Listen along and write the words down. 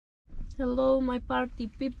Hello, my party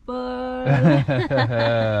people.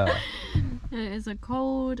 It is a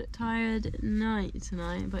cold, tired night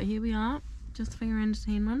tonight, but here we are, just for your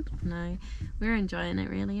entertainment. No, we're enjoying it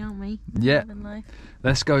really, aren't we? Yeah.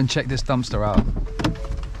 Let's go and check this dumpster out.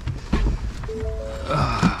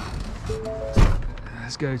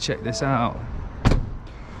 Let's go check this out.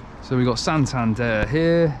 So we got Santander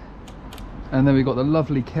here, and then we got the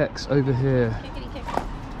lovely keks over here.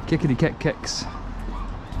 Kickity kek keks.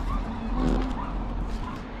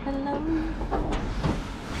 Hello.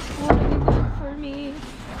 What have you got for me?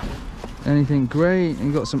 Anything great? And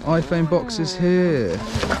you got some iPhone boxes here.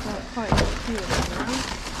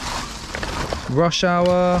 Rush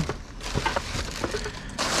Hour.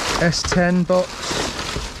 S10 box.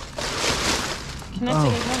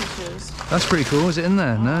 Kinetic Adventures. That's pretty cool. Is it in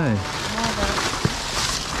there? No.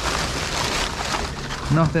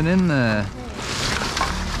 Nothing in there.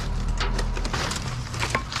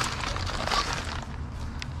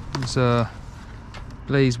 It's a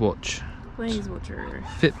Blaze Watch. Blaze Watcher.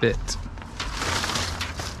 Fitbit.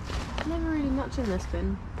 Never really much in this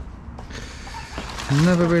bin.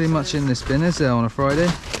 Never really much in this bin, is there, on a Friday?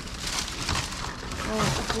 Oh,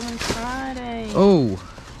 it's Women's Friday. Oh!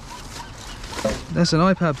 That's an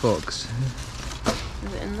iPad box.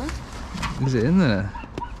 Is it in there? Is it in there?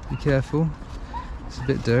 Be careful. It's a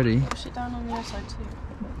bit dirty. Push it down on the other side too.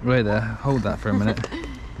 Right there. Hold that for a minute.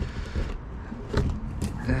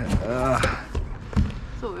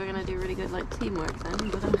 Thought we were gonna do really good like teamwork then,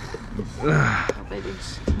 but I'll maybe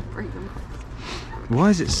just break them.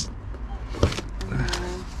 Why is it?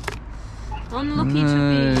 Unlucky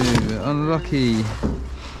to be. Unlucky.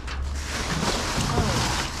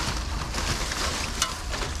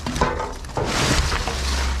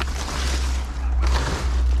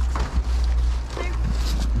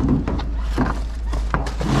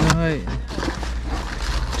 Right.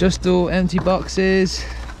 Just all empty boxes.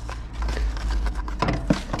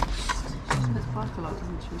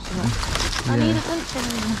 I need attention.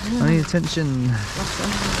 I need attention.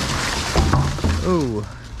 Oh.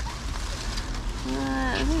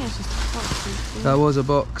 I think it's just boxes. That was a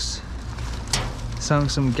box.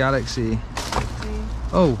 Samsung Galaxy.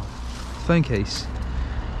 Oh, phone case.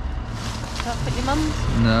 Does that fit your mum's?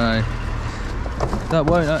 No. That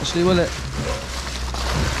won't actually, will it?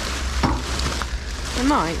 It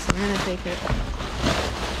might, so I'm going to take it.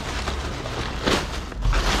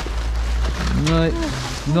 No,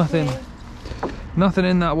 nothing. Nothing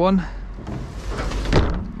in that one.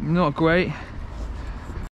 Not great.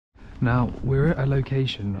 Now, we're at a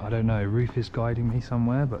location, I don't know, Ruth is guiding me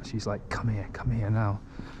somewhere, but she's like, come here now.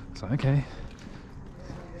 It's like, okay.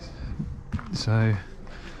 So,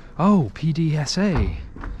 oh, PDSA.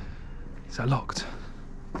 Is that locked?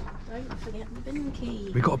 Don't forget the bin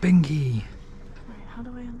key. We got a bin key. Right, how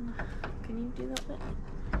do I unlock? Can you do that bit?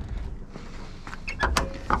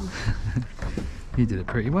 You did it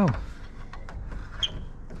pretty well.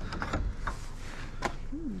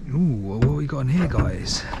 Ooh, what have we got in here,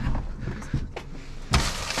 guys?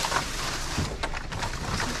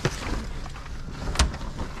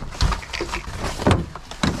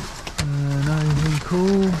 Nothing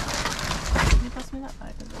cool. Can you pass me that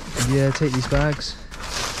bag? Yeah, take these bags.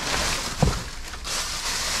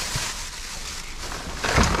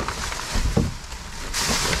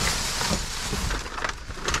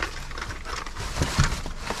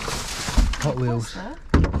 Hot Wheels.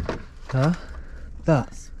 Huh?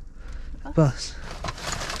 That. Bus.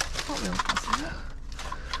 Hot Wheels bus, is it?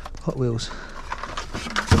 Hot Wheels.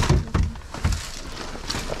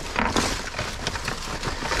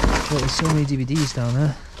 Oh, there's so many DVDs down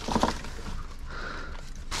there.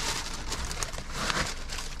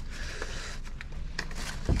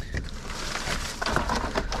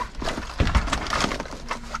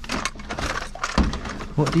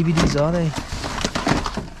 What DVDs are they?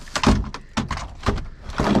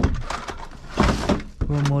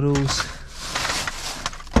 Role models.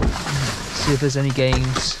 See if there's any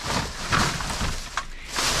games.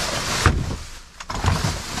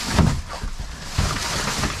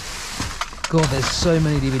 God, there's so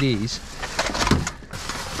many DVDs.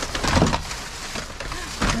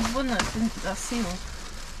 There's one that's sealed.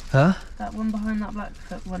 Huh? That one behind that black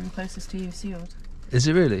one closest to you is sealed. Is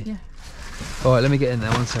it really? Yeah. Alright, let me get in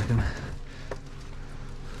there 1 second.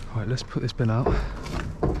 Alright, let's put this bin out.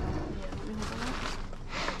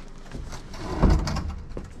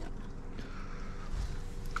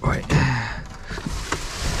 Right.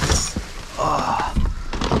 Oh.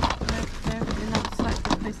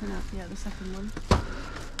 Yeah, the second one.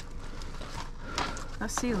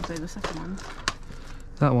 That's sealed though, the second one.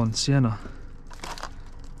 That one, Sienna.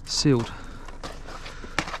 Sealed.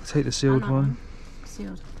 take the sealed one.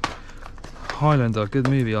 Sealed. Highlander, good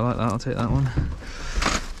movie. I like that. I'll take that one.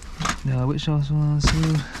 Yeah, which last one?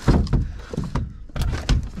 Sealed.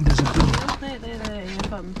 There's a good one. There, in your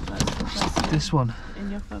thumb. That's This one.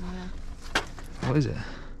 in your thumb, yeah. What is it?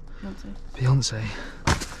 Beyonce. Beyonce.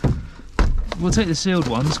 We'll take the sealed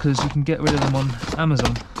ones because you can get rid of them on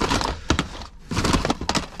Amazon.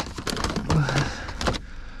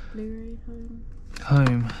 Blu-ray home.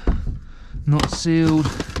 Home. Not sealed.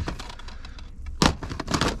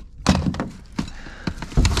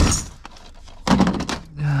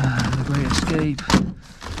 The Great Escape.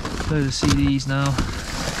 Load of CDs now.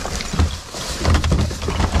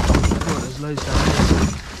 Oh, there's loads down here.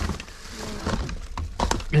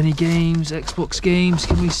 Any games? Xbox games?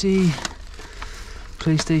 Can we see?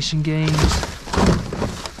 PlayStation games.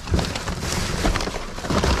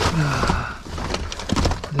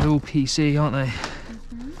 They're all PC, aren't they?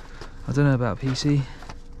 I don't know about PC.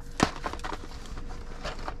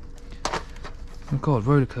 Oh god,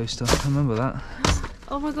 roller coaster. I remember that.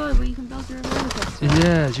 Oh my god, where you can build your own roller coaster.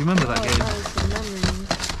 Yeah, do you remember that game? That is some memories.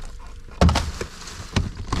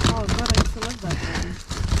 Oh god, I used to love that game.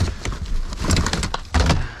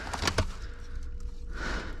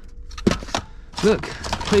 Look,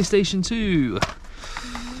 PlayStation 2.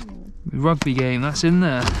 Rugby game, that's in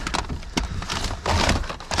there.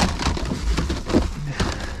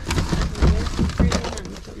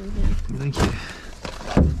 Thank you.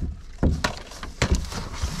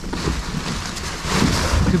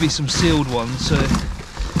 Could be some sealed ones, so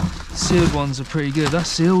sealed ones are pretty good. That's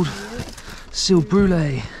sealed. Sealed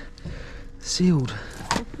brulee. Sealed.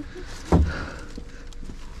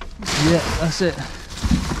 Yeah, that's it.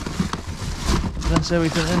 That's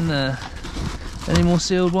everything in there. Any more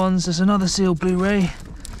sealed ones? There's another sealed Blu-ray.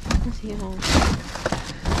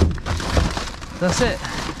 That's it.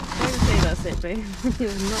 Don't say that's it, babe. It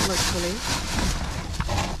does not look fully.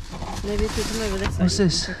 Maybe if you come over this side, What's you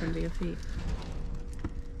this? can check under your feet.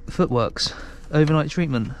 Footworks. Overnight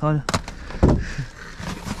treatment. No,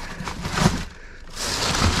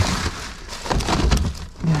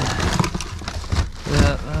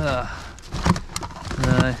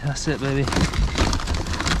 that's it, baby.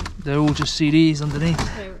 They're all just CDs underneath.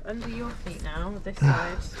 So under your feet now, this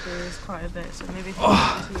side, there's quite a bit. So maybe if you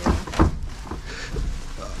get into your...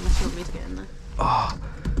 Unless you want me to get in there. Oh,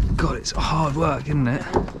 God, it's hard work, isn't it?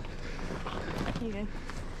 Here you go.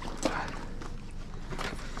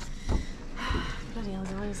 Bloody hell,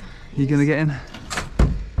 guys. You gonna get in?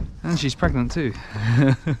 And she's pregnant too.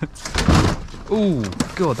 Oh,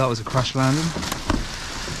 God, that was a crash landing.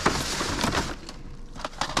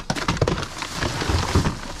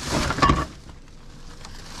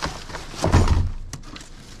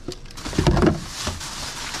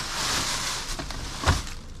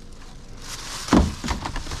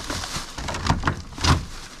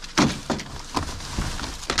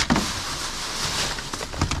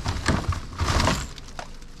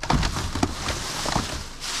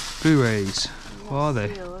 Blu-rays. What are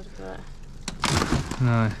they? Sealed, but...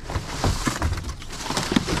 No.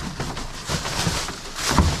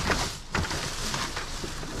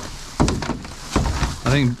 I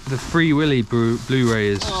think the Free Willy Blu-ray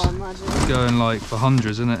is going like for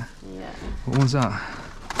hundreds, isn't it? Yeah. What one's that?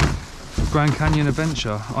 Grand Canyon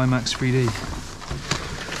Adventure IMAX 3D.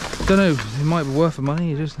 Don't know. It might be worth the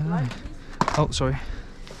money. You just don't know. Oh, sorry.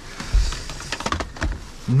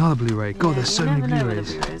 Another Blu-ray. God, there's so many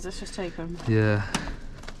Blu-rays. Let's just take them. Yeah.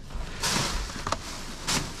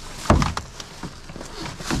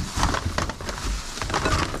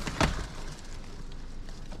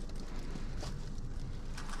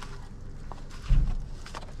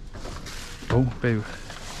 Oh, baby.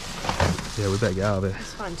 Yeah, we better get out of here.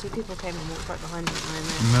 It's fine. Two people came and walked right behind me.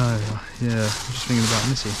 No, yeah. I'm just thinking about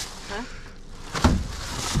Missy. Huh?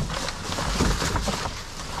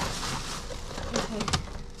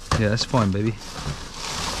 Yeah, that's fine, baby.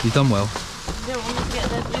 You've done well. You don't want me to get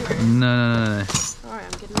their Blu-rays? No. Alright,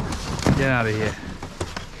 I'm getting out. Get out of here.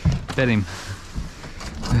 Bet him.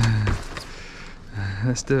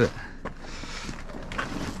 Let's do it.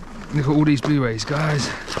 Look at all these Blu-rays, guys.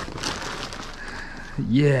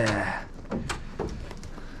 Yeah.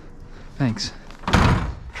 Thanks.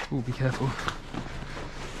 Oh, be careful.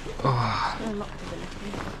 Oh.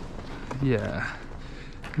 Yeah.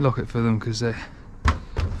 Lock it for them because they're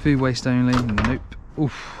food waste only. Nope.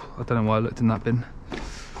 Oof. I don't know why I looked in that bin.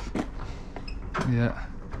 Yeah.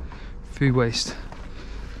 Food waste.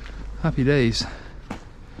 Happy days.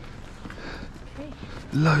 Okay.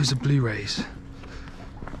 Loads of Blu-rays.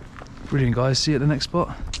 Brilliant, guys. See you at the next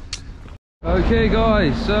spot. Okay,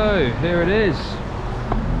 guys. So here it is.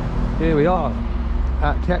 Here we are.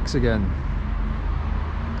 at Kex again.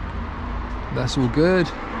 That's all good.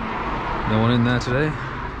 No one in there today.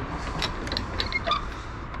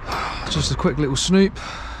 Just a quick little snoop.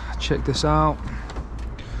 Check this out.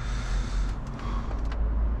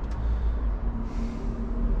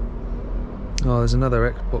 Oh, there's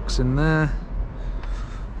another Xbox in there.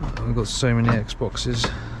 Oh, we've got so many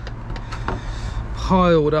Xboxes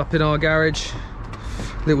piled up in our garage.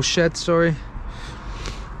 Little shed, sorry.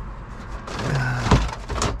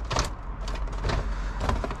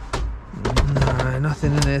 No,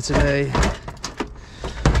 nothing in here today.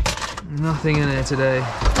 Nothing in here today.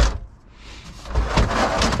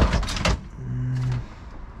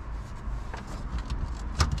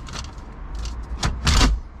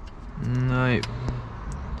 No.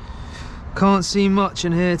 Can't see much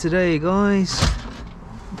in here today, guys.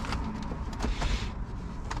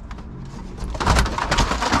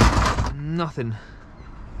 Nothing.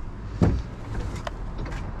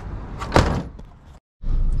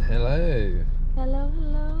 Hello. Hello,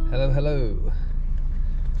 hello. Hello, hello.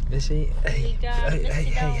 Missy. Hey.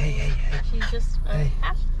 Hey. She's just happy.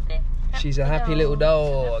 She's a happy little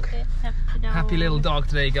dog. Happy dog. Happy little dog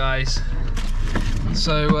today, guys.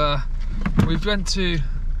 So we went to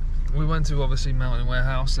obviously Mountain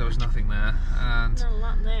Warehouse. There was nothing there, and Not a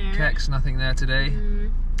lot there. Kex, nothing there today.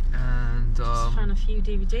 And Just found a few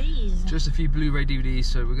DVDs. just a few Blu-ray DVDs.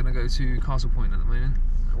 So we're gonna go to Castle Point at the moment.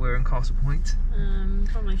 We're in Castle Point.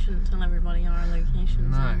 Probably shouldn't tell everybody our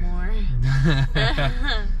locations anymore.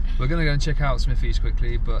 We're gonna go and check out Smithy's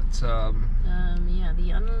quickly, but yeah,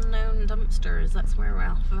 the unknown dumpsters. That's where we're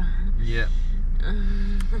off. yeah,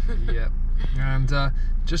 yeah. And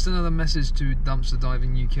just another message to Dumpster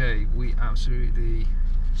Diving UK. We absolutely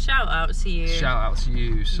Shout out to you. shout out to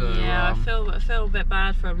you. So yeah, I feel a bit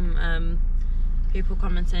bad from people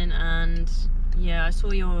commenting, and yeah, I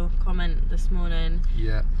saw your comment this morning.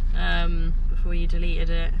 Yeah. Before you deleted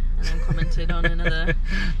it and then commented on another.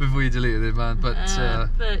 Before you deleted it, man. But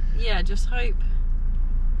yeah, just hope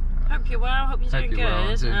you're well. Hope you're doing good. Well,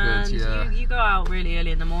 I'm doing and good, yeah. you go out really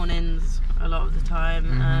early in the mornings a lot of the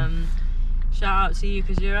time. Shout out to you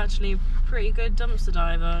because you're actually a pretty good dumpster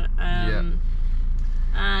diver. Yeah.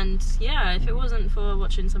 And yeah, if it wasn't for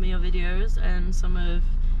watching some of your videos and some of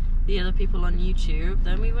the other people on YouTube,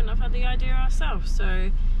 then we wouldn't have had the idea ourselves.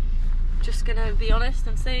 So just gonna be honest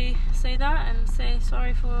and say that, and say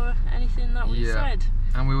sorry for anything that we said.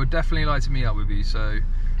 And we would definitely like to meet up with you. So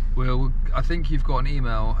I think you've got an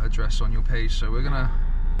email address on your page. So we're gonna.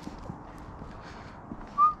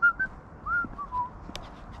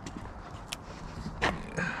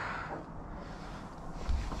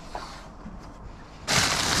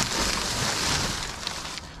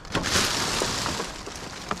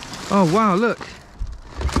 Oh wow, look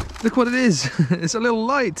what it is. It's a little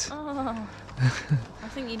light. Oh, I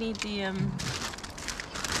think you need the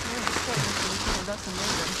that's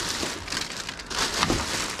amazing.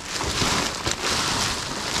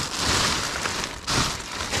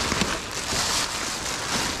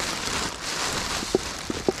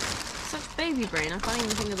 Such baby brain, I can't even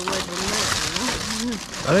think of the word remote anymore.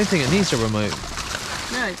 I don't think it needs a remote.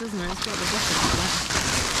 No, it doesn't, it's got the button on it.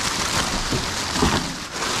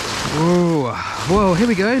 Whoa, whoa, here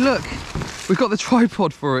we go, look. We've got the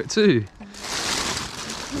tripod for it too.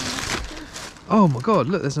 Oh my god,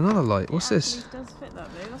 look, there's another light. What's this? It does fit that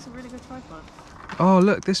big. That's a really good tripod. Oh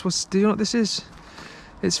look, do you know what this is?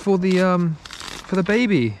 It's for the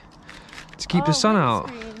baby. To keep the sun out.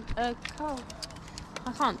 I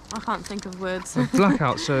can't think of words. A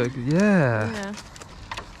blackout, so yeah. Yeah.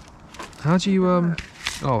 How do you oh,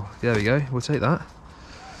 there we go, we'll take that.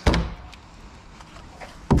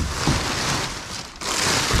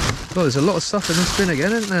 God, there's a lot of stuff in this bin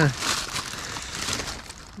again, isn't there?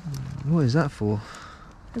 What is that for?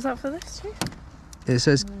 Is that for this too? It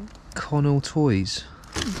says Connell Toys.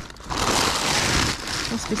 Must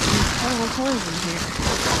be some terrible toys in here.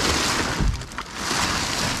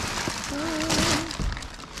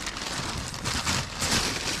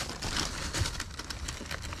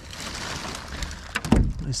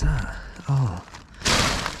 What is that? Oh.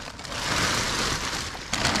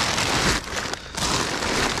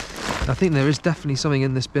 I think there is definitely something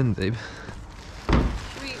in this bin, babe.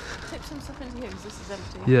 Should we tip some stuff into here because this is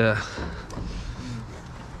empty? Yeah.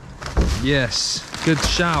 Yes. Good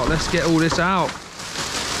shout. Let's get all this out.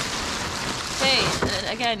 Hey,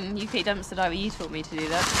 again, UK dumpster diver, you taught me to do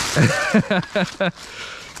that.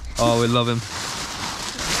 Oh, we love him.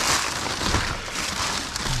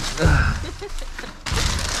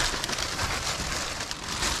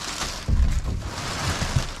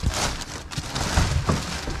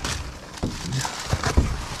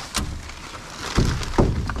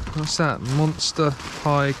 What's that? Monster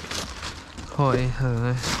High, I don't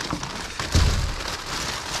know.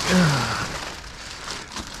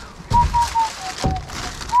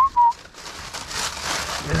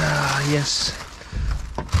 Yes.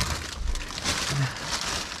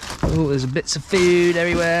 Oh, there's bits of food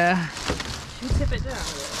everywhere. Should we tip it down?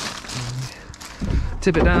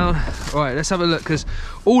 Tip it down. Right, let's have a look, because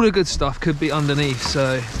all the good stuff could be underneath,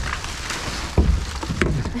 so...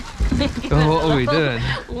 Oh, what are we doing?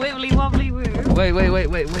 Wibbly wobbly woo. Wait,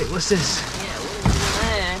 what's this?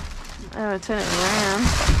 Yeah, there. Oh, turn it around.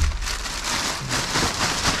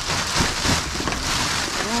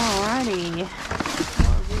 Alrighty.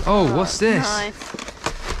 Oh, what's this? Nice.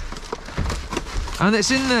 And it's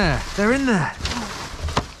in there. They're in there.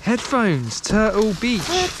 Headphones, Turtle Beach.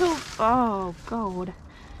 Turtle. Oh, God.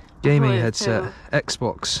 Gaming headset,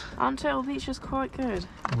 Xbox. Aren't Turtle Beach just quite good?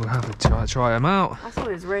 We'll have to try them out. I thought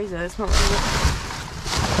it was Razor. It's not Razor.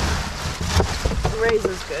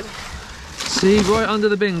 Razor's good. See, right under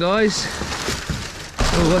the bin, guys.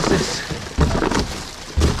 Oh, what's this?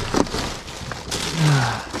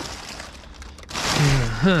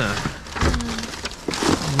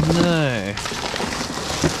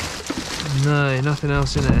 No, nothing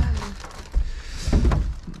else in it.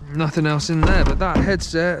 Nothing else in there, but that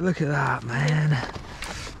headset, look at that, man.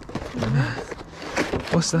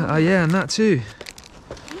 What's that? Oh yeah, and that too.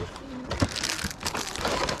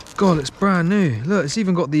 God, it's brand new. Look, it's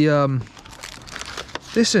even got the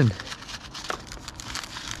this in.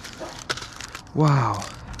 Wow.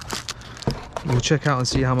 We'll check out and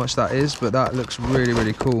see how much that is, but that looks really,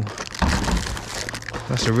 really cool.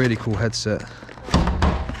 That's a really cool headset.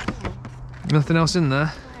 Nothing else in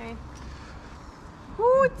there.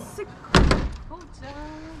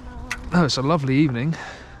 Oh, it's a lovely evening.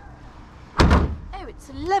 Oh, it's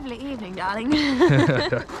a lovely evening, darling.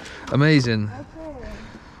 Amazing. Okay.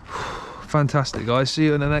 Fantastic, guys. See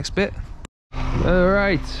you in the next bit.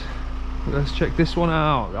 Alright, let's check this one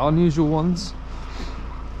out. Our unusual ones.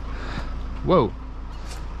 Whoa.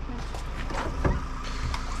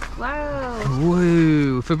 Wow.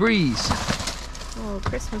 Whoa, Febreze. Oh,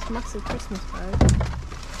 Christmas, massive Christmas bag.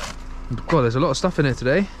 God, there's a lot of stuff in here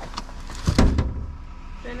today.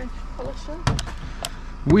 Finish polisher.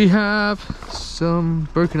 We have some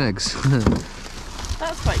broken eggs.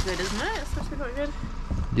 That's quite good, isn't it? It's actually quite good.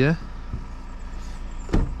 Yeah.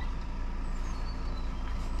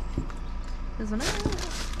 Isn't it?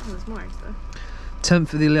 Oh, there's more eggs though.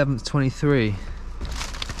 10th of the 11th, 23.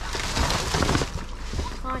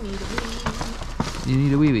 I need a wee. You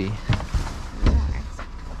need a wee wee.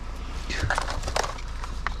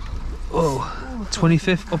 Oh,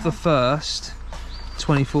 25th of the 1st,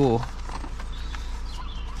 24.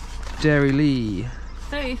 Dairy Lee.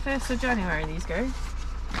 31st of January these go.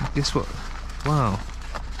 Guess what? Wow.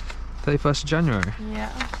 31st of January.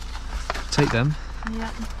 Yeah. Take them.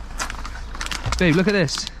 Yeah. Babe, look at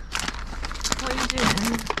this. What are you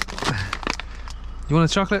doing? You want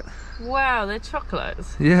a chocolate? Wow, they're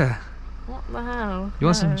chocolates. Yeah. What the hell? You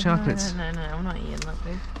want some chocolates? No, I'm not eating that,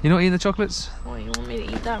 dude. You're not eating the chocolates? What, you want me to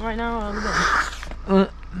eat that right now?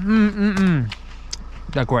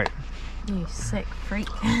 They're great. You sick freak.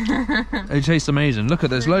 They taste amazing. Look at,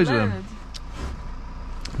 there's loads of them.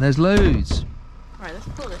 There's loads. Right, let's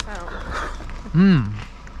pull this out. Mmm.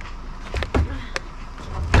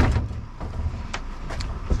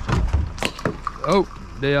 Oh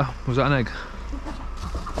dear, was that an egg?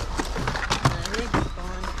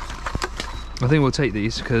 I think we'll take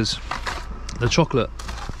these because the chocolate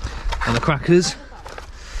and the crackers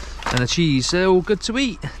and the cheese, they're all good to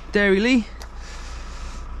eat. Dairy Lee.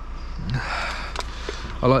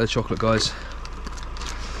 I like the chocolate, guys.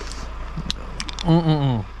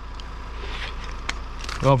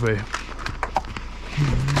 Lovely.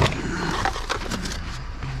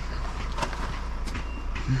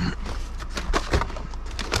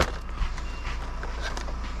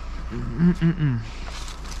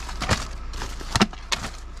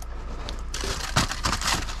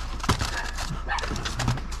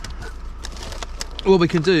 What we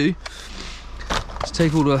can do is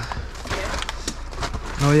take all the...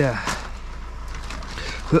 Oh yeah.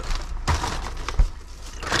 Look at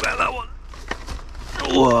that one.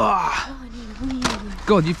 Whoa.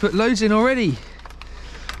 God, you put loads in already.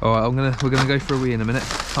 All right, we're gonna go for a wee in a minute.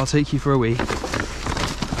 I'll take you for a wee. Is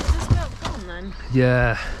this milk gone then?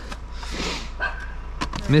 Yeah.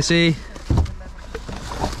 Missy.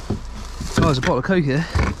 Oh, there's a bottle of Coke here.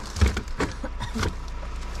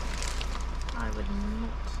 I would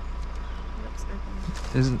not. Looks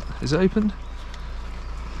open. Is it opened?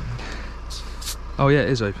 Oh yeah, it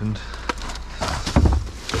is opened.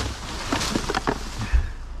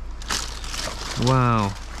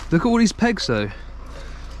 Wow. Look at all these pegs though.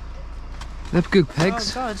 They're good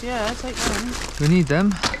pegs. Oh god, yeah, take them. We need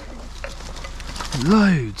them.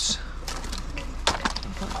 Loads.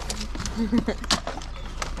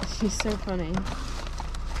 She's so funny.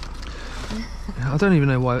 I don't even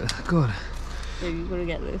know why. God. Yeah, you've got to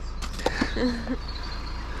get this.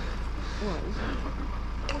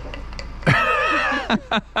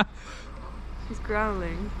 What? She's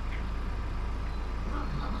growling.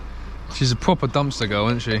 She's a proper dumpster girl,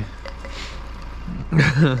 isn't she?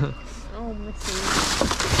 Oh, Missy.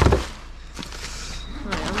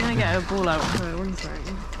 Right, I'm gonna get her ball out for her. One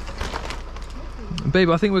second. Babe,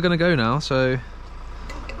 I think we're gonna go now, so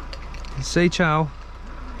say ciao.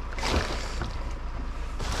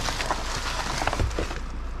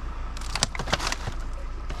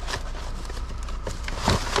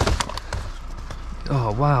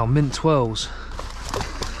 Oh wow, mint 12s.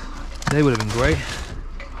 They would have been great.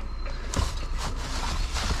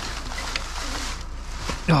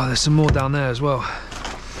 Oh, there's some more down there as well.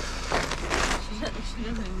 She doesn't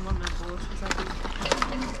even want no ball. She's like,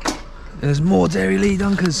 There's more Dairy Lee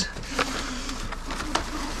Dunkers.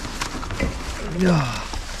 Yeah,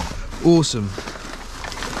 awesome.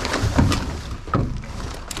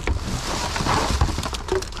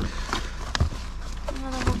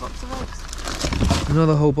 another whole box of eggs.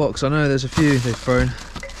 Another whole box. I know there's a few they've thrown.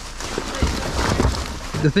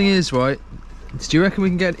 The thing is, right, do you reckon we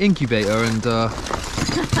can get an incubator and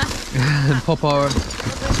and pop our...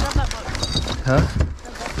 Huh?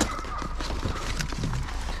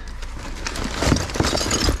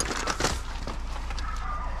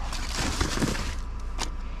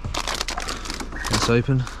 It's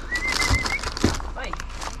open. Wait.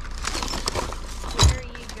 Where are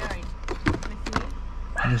you going?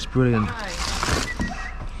 Missy? That's brilliant.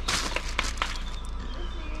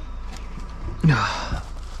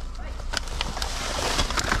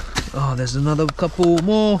 Oh, there's another couple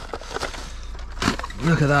more.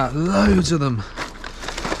 Look at that, loads of them.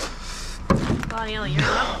 Bloody hell, you're in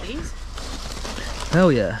love with these.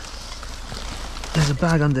 Hell yeah. There's a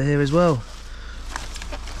bag under here as well.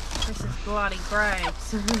 This is bloody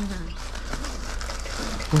grapes.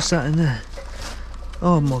 What's that in there?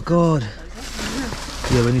 Oh my god.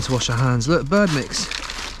 Yeah, we need to wash our hands. Look, bird mix.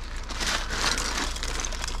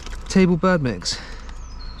 Table bird mix.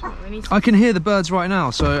 I can hear the birds right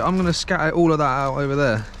now, so I'm going to scatter all of that out over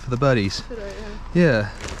there for the birdies. Yeah.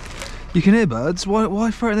 You can hear birds. Why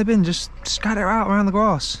throw it in the bin? Just scatter it out around the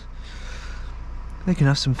grass. They can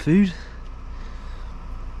have some food.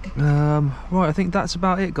 Right, I think that's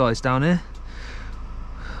about it, guys, down here.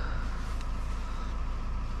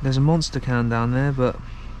 There's a monster can down there, but...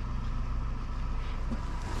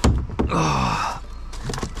 Oh.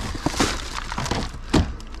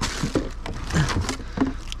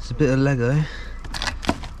 It's a bit of Lego. Yeah,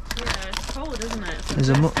 it's cold, isn't it? So There's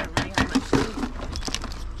a don't really have much food.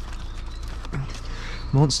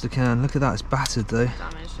 monster can. Look at that, it's battered though.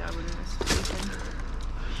 Damaged, I wouldn't have.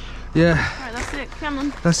 Yeah. Right, that's it. Come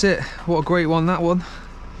on. That's it. What a great one, that one.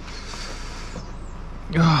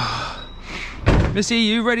 Oh. Missy,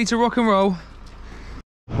 you ready to rock and roll?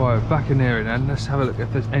 Right, back in here then. Let's have a look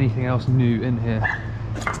if there's anything else new in here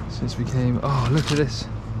since we came. Oh, look at this.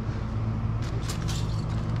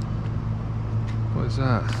 What is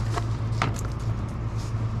that?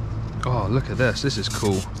 Oh, look at this. This is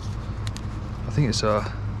cool. I think it's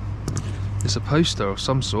a poster of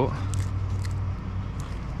some sort.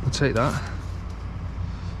 I'll take that.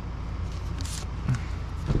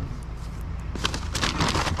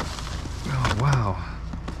 Oh wow.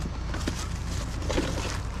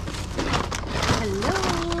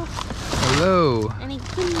 Hello. Hello. Any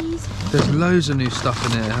keys? There's loads of new stuff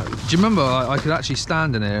in here. Do you remember I could actually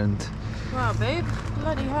stand in here and... Wow, babe.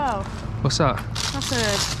 Bloody hell. What's that? That's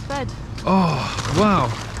a bed. Oh, wow.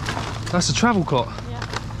 That's a travel cot. Yeah.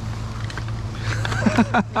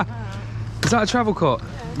 Is that a travel cot?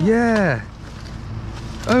 Yeah.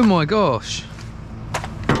 Oh my gosh.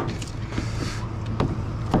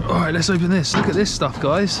 Alright, let's open this. Look at this stuff,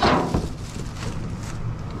 guys.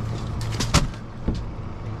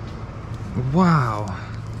 Wow.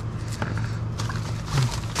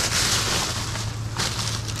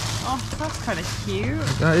 Oh, that's kind of cute.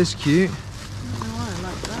 That is cute. I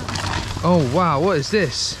like that. Oh wow, what is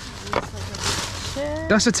this? It's like a chair.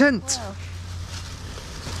 That's a tent. Wow.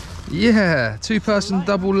 Yeah, two-person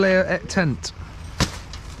double layer tent.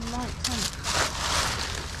 Light tent.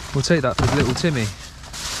 We'll take that for little Timmy.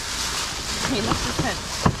 Hey, look the tent.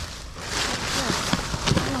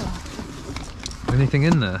 Anything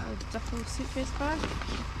in there? A duffel suitcase bag?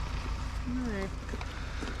 No.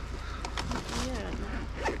 Yeah,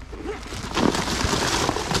 no.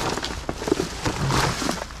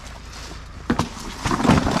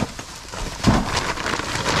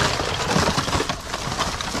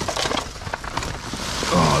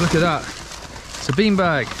 Look at that. It's a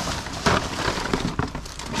beanbag.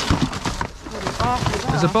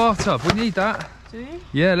 There's a bathtub. We need that. Do we?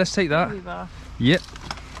 Yeah, let's take that. Yep.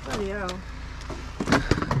 Bloody hell.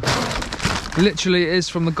 Literally, it is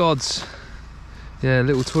from the gods. Yeah,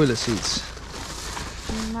 little toilet seats.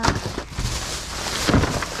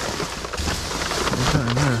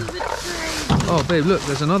 Oh, babe, look,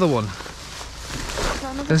 there's another one.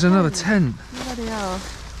 There's another tent. Bloody hell.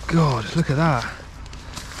 God, look at that.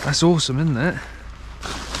 That's awesome, isn't it?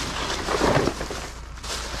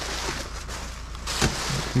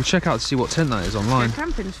 We'll check out to see what tent that is online. Go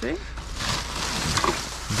camping, should we?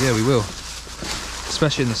 Yeah, we will.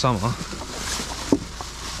 Especially in the summer.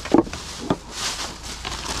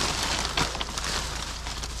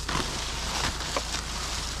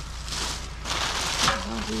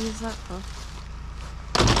 What do you use that for?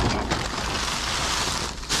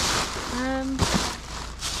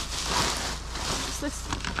 What's this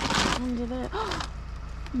under there?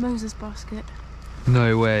 Moses basket.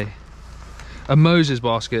 No way. A Moses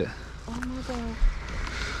basket. Oh my god.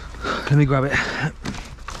 Let me grab it.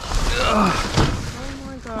 Oh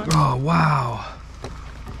my god. Oh, wow.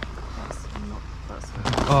 That's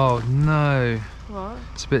Oh, no. what?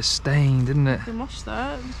 It's a bit stained, isn't it? You can wash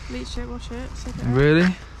that. Bleach it, wash it. Stick it out.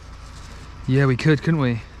 Really? Yeah, we could, couldn't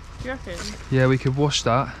we? Do you reckon? Yeah, we could wash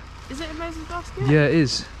that. Is it a Moses basket? Yeah, it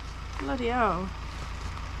is. Bloody hell.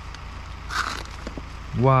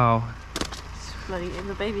 Wow. Bloody,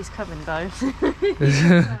 the baby's coming, guys.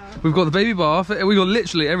 We've got the baby bath. We've got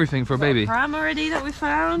literally everything for a baby. Pram already that we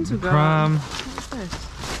found. The pram. What's this?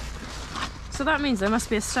 So that means there must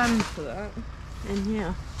be a stand for that in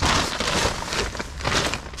here.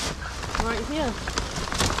 Right here.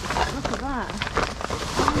 Look at that.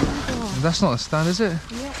 Oh my god. That's not a stand, is it?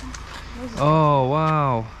 Yeah. Oh,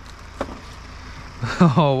 wow.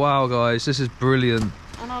 Oh, wow, guys. This is brilliant.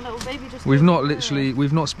 And our little baby just We've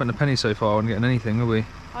not spent a penny so far on getting anything, have we?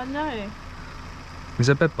 I know. Is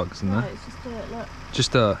there bed bugs in No, there? it's just dirt, look.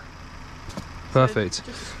 Just dirt. Perfect.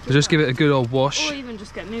 So Just give it a good old wash. Or even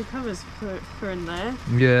just get new covers for in there.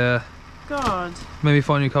 Yeah. God. Maybe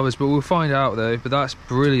find new covers, but we'll find out though. But that's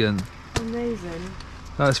brilliant. Amazing.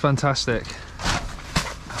 That's fantastic.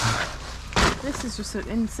 This is just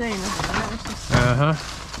insane, isn't it? It's just...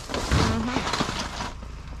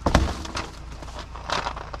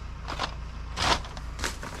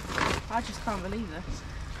 I just can't believe this.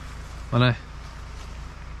 I know. Do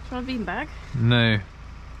you want a beanbag? No,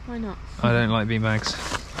 Why not? I don't like beanbags.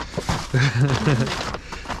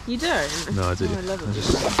 You don't? No, I do. Oh, I love them.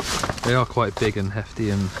 They are quite big and hefty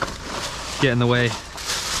and get in the way.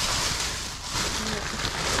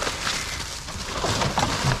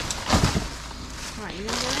 Right, you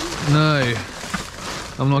gonna go in? No,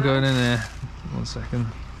 I'm not going in there. 1 second.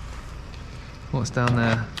 What's down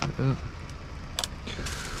there?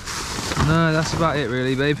 No, that's about it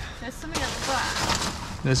really, babe. There's something at the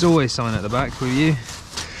back. There's always something at the back with you.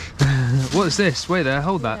 What's this? Wait there,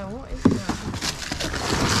 hold that. Yeah, what is that?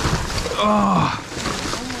 Oh,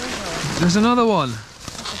 Oh my god. there's another one.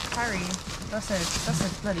 That's a carry. That's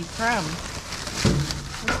a bloody pram.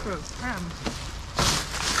 That's for a pram.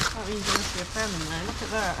 That means there must be a pram in there. Look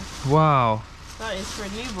at that. Wow. That is for a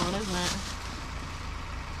newborn, isn't it?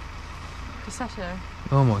 Cassette.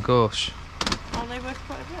 Oh my gosh. Aren't they worth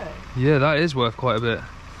quite a bit? Yeah, that is worth quite a bit.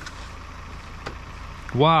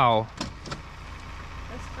 Wow.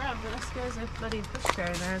 Let's grab, but let's go as a bloody pushchair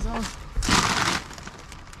in there as well.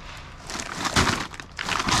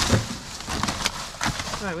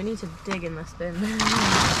 Right, we need to dig in this bin.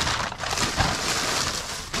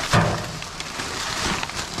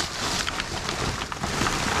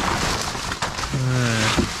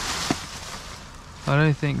 I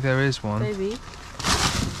don't think there is one. Baby.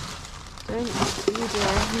 Don't you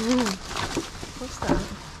dare. What's that?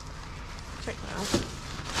 Check that out.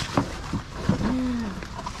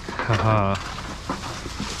 Haha.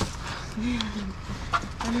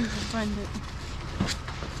 I need to find it.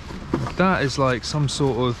 That is like some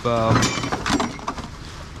sort of.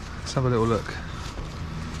 Let's have a little look.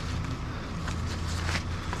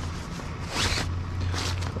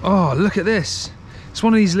 Oh, look at this! It's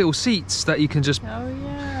one of these little seats that you can just. Oh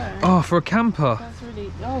yeah. Oh, for a camper. That's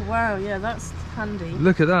really. Oh wow, yeah, that's handy.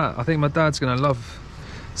 Look at that! I think my dad's gonna love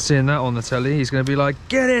seeing that on the telly. He's gonna be like,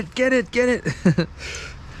 "Get it, get it, get it!"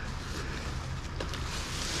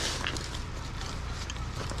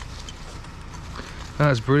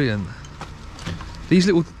 That's brilliant. These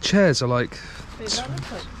little chairs are like. Wait, that looks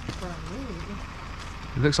like brand new.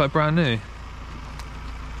 It looks like brand new.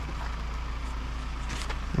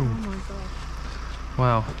 Oh my god.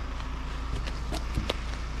 Wow.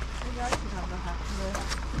 Maybe I should have the hat.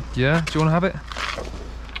 Yeah, do you want to have it?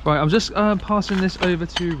 Right, I'm just passing this over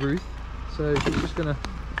to Ruth. So she's just gonna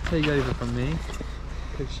take over from me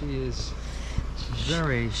because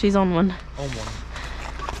she's on one. On one.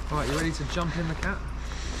 Right, you ready to jump in the cat?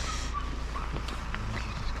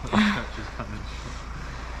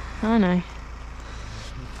 I know.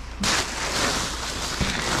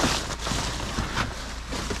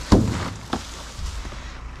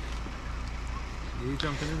 Are you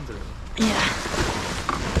jumping into it? Yeah.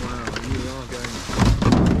 Wow, you are going.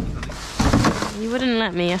 You wouldn't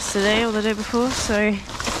let me yesterday or the day before, so I'm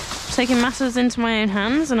taking matters into my own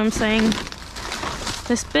hands, and I'm saying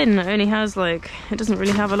this bin only has it doesn't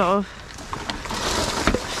really have a lot of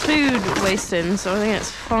food waste in, so I think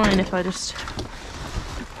it's fine if I just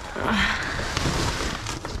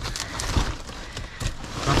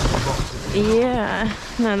yeah,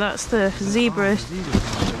 no, that's the zebra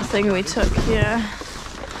thing we took. Yeah,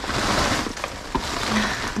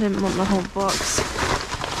 I didn't want the whole box.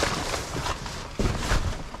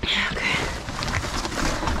 Okay,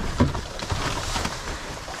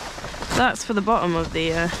 that's for the bottom of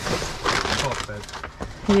the Top bed.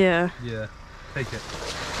 yeah. Yeah, take it.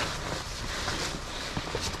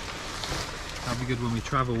 That'll be good when we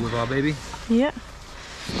travel with our baby. Yeah.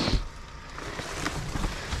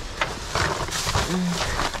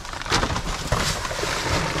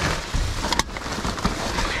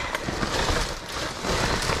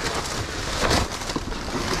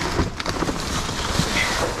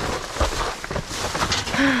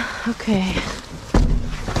 Okay.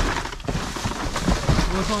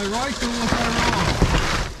 Was I right or was I wrong?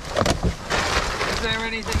 Is there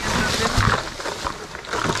anything in that bin?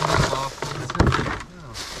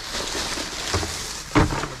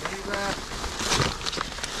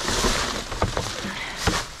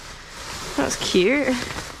 That's cute.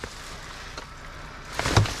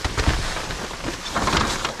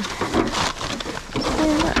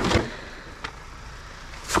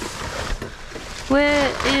 Where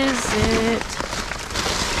is it?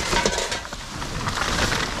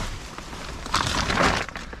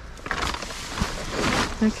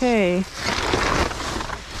 Okay.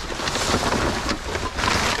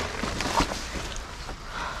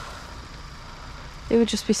 It would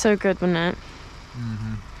just be so good, wouldn't it?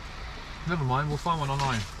 Mm-hmm. Never mind, we'll find one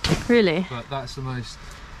online. Really? But that's the most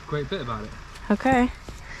great bit about it. Okay.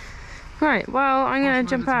 Right, well, I'm going to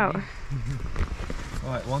jump out.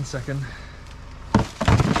 Right, 1 second.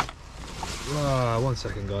 1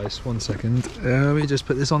 second, guys, 1 second. Let me just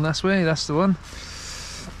put this on this way, that's the one.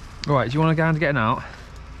 Right, do you want to go and getting out?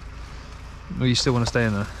 Or you still want to stay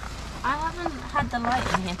in there? I haven't had the light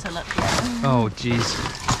in here to look yet. Oh, jeez.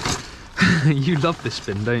 You love this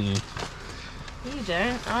bin, don't you? You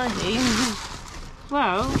don't, I do.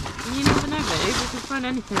 Well, you never know, babe. We could find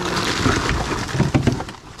anything.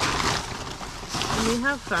 And we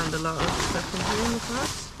have found a lot of stuff in here in the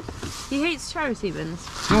past. He hates charity bins.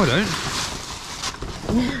 No, I don't.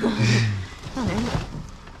 Okay.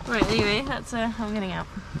 Right, anyway, that's I'm getting out.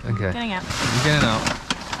 Okay. Getting out. You're getting out.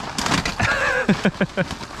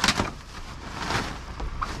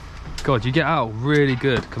 God, you get out really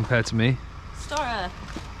good compared to me. Stora!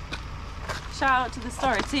 Shout out to the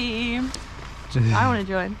Stora team. I want to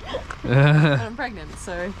join. But I'm pregnant,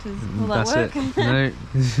 so will that work? It. No.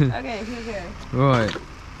 Okay, here we go. Right.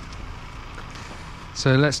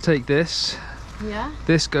 So let's take this. Yeah?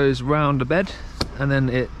 This goes round the bed and then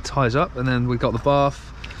it ties up, and then we've got the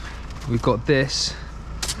bath. We've got this.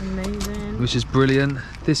 Amazing. Which is brilliant.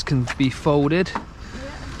 This can be folded. Yeah.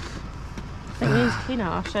 I think we need to clean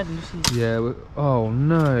out our shed and just use it. Yeah. Oh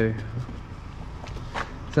no.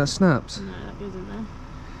 That snaps. No, that goes in there.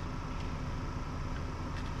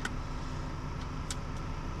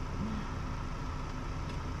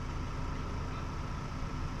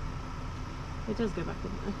 It does go back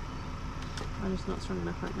in there. I'm just not strong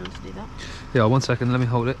enough right now to do that. Yeah, 1 second, let me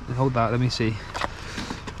hold it. Hold that, let me see.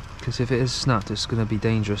 Because if it is snapped, it's going to be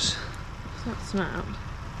dangerous. It's not snapped.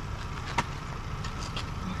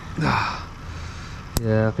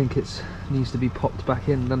 Yeah, I think it needs to be popped back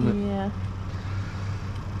in, doesn't it? Yeah.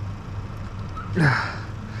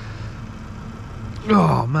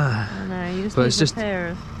 Oh man. I know, you just But need it's a just, pair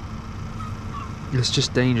of... It's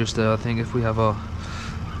just dangerous though, I think, if we have our...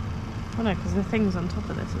 Oh no, because the thing's on top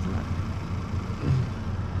of this, isn't it?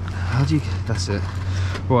 How do you... That's it.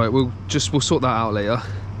 Right, we'll sort that out later.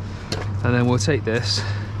 And then we'll take this.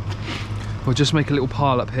 We'll just make a little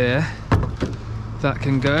pile up here. That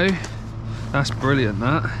can go. That's brilliant,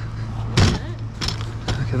 that.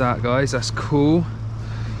 Look at that, guys, that's cool.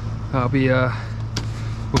 That'll be, we'll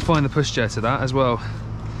find the pushchair to that as well.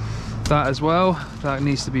 That as well, that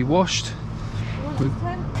needs to be washed.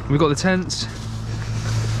 We've got the tents.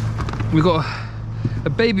 We've got a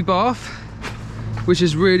baby bath, which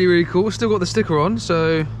is really, really cool. Still got the sticker on,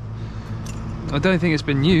 so I don't think it's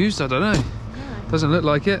been used. I don't know. Yeah. Doesn't look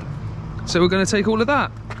like it. So we're going to take all of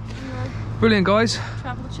that. Yeah. Brilliant, guys.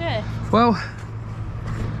 Travel cheer. Well,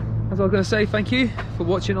 as I was going to say, thank you for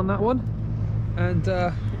watching on that one. And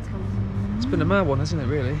it's been a mad one, hasn't it,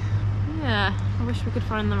 really? Yeah. I wish we could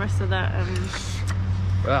find the rest of that.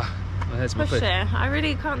 My head's my push it. I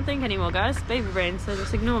really can't think anymore, guys. Baby brain, so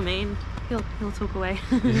just ignore me and he'll talk away.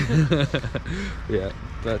 Yeah,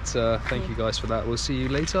 but thank you guys for that. We'll see you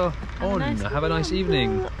later on. Have a nice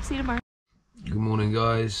evening. See you tomorrow. Good morning,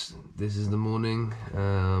 guys. This is the morning.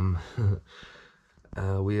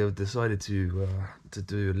 We have decided to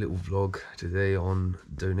do a little vlog today on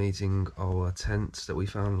donating our tents that we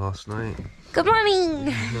found last night. Good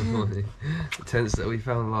morning. Good morning. The tents that we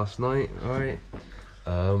found last night. All right.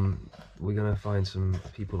 We're gonna find some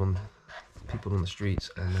people on the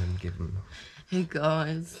streets and then give them. Hey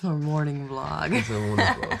guys, it's our morning vlog. It's our morning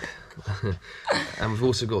vlog. And we've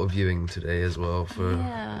also got a viewing today as well.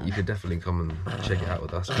 You could definitely come and check it out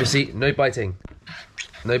with us. Missy, no biting.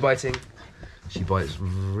 No biting. She bites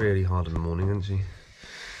really hard in the morning, doesn't she?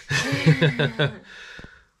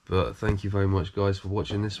 But thank you very much, guys, for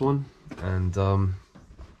watching this one. And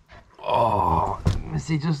oh,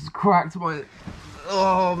 Missy just cracked my.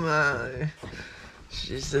 Oh man.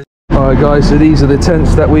 Alright, guys. So these are the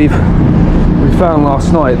tents that we found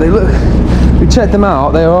last night. They look. We checked them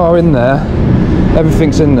out. They are in there.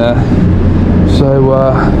 Everything's in there. So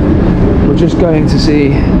we're just going to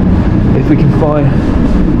see if we can find. I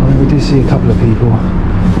mean, we do see a couple of people.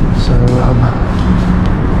 So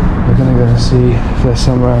we're going to go and see if there's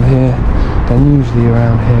some around here. They're usually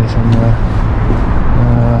around here somewhere.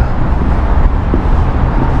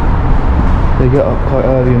 They get up quite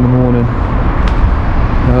early in the morning.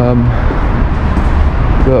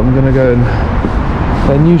 But I'm going to go and.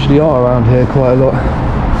 They usually are around here quite a lot.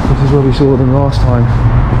 This is where we saw them last time.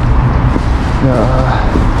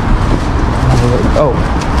 Oh,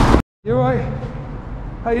 you alright?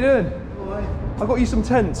 How you doing? Alright. I got you some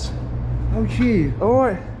tents. Oh, gee.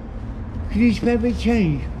 Alright. Can you spare me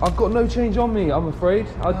change? I've got no change on me, I'm afraid.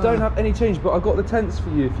 I don't have any change, but I've got the tents for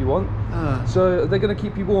you if you want. So they're going to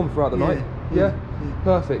keep you warm throughout the night? Yeah?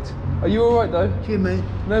 Perfect. Are you alright though? Cheers, mate.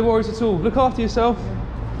 No worries at all. Look after yourself.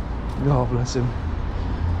 God bless him.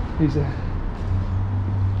 He's a...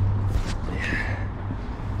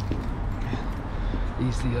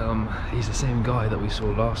 He's the same guy that we saw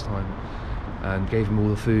last time and gave him all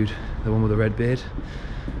the food, the one with the red beard.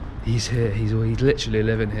 He's here, he's literally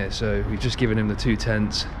living here, so we've just given him the 2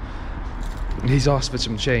 tents. He's asked for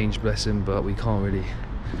some change, bless him, but we can't really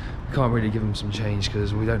give him some change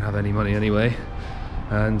because we don't have any money anyway,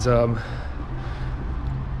 and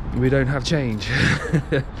we don't have change.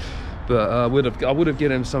 But I would have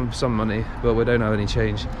given him some money, but we don't have any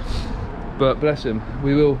change. But bless him,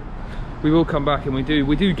 we will come back, and we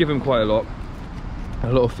do give him quite a lot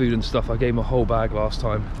of food and stuff. I gave him a whole bag last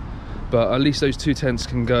time, but at least those 2 tents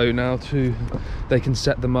can go now too. They can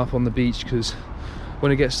set them up on the beach, because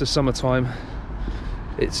when it gets to summertime,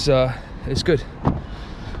 it's good.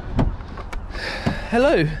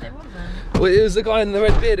 Hello. Well, it was the guy in the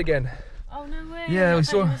red beard again. Oh no way! Yeah, we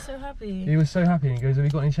saw. He was so happy. He was so happy. And he goes, "Have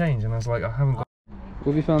you got any change?" And I was like, "I haven't got."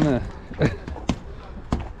 What have you found there?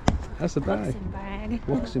 That's a bag. Boxing bag.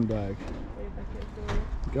 Boxing bag.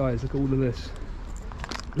 Guys, look at all of this.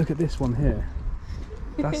 Look at this one here.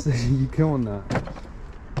 That's the, you go on that.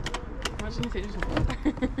 Imagine if it just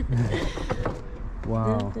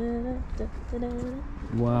Wow.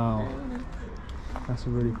 Wow. That's a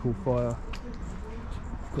really cool fire.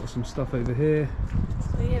 Got some stuff over here.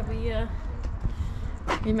 So yeah,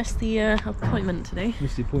 we missed the appointment today.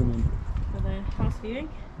 Missed the appointment. For the house viewing.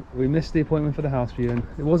 We missed the appointment for the house viewing.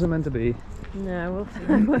 It wasn't meant to be. No,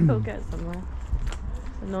 we'll get somewhere.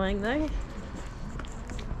 It's annoying though.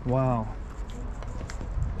 Wow.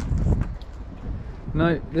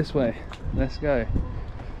 No, this way. Let's go.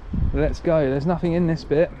 Let's go. There's nothing in this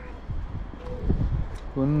bit.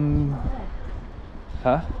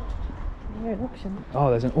 Huh? There's an auction. Oh,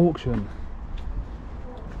 there's an auction.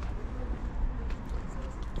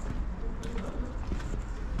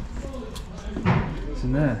 It's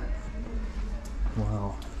in there.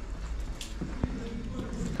 Wow.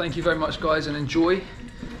 Thank you very much, guys, and enjoy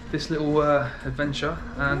this little adventure,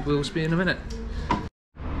 and we'll see you in a minute.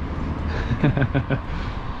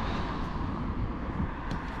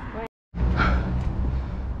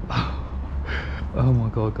 Oh my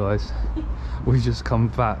god, guys, we've just come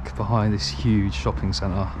back behind this huge shopping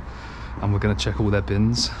centre and we're going to check all their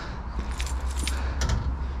bins.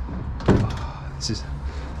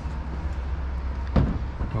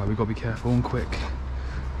 Right, we've got to be careful and quick.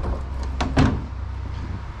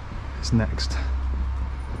 It's next.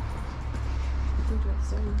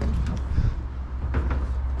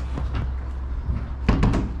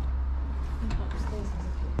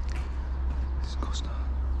 It's Costa.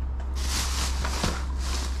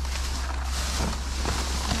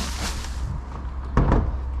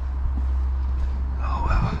 Oh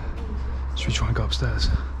well. Should we try and go upstairs?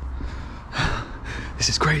 This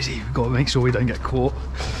is crazy. We've got to make sure we don't get caught.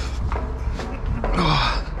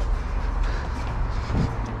 Oh.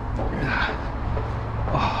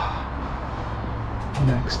 Oh.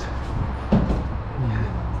 Next. Yeah.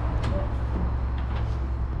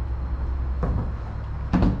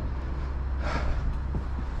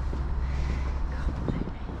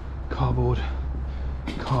 Cardboard.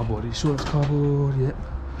 Cardboard. Are you sure that's cardboard? Yep.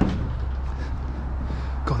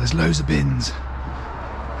 God, there's loads of bins.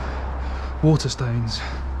 Water stones.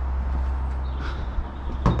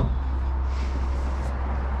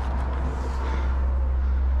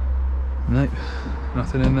 Nope,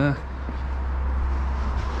 nothing in there.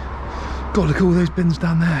 God, look at all those bins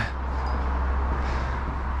down there.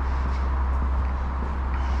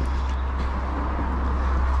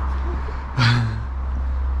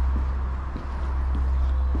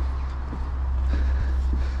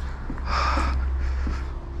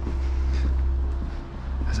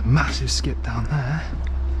 There's a massive skip down there.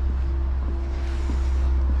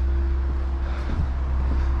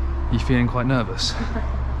 You feeling quite nervous?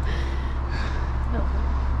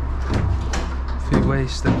 Food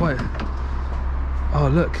waste, they're quite... Oh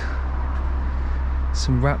look,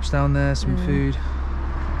 some wraps down there, some food.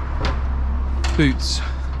 Boots.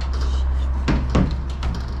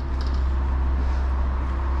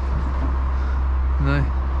 No.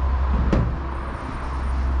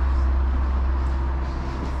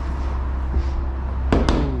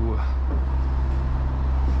 Ooh.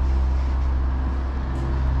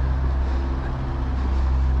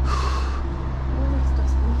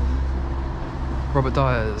 Robert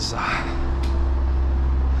Dyers.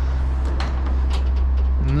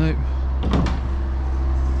 Nope.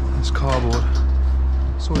 That's cardboard.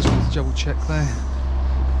 It's always good to double check there.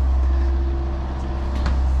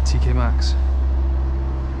 TK Maxx.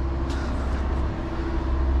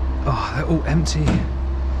 Oh, they're all empty.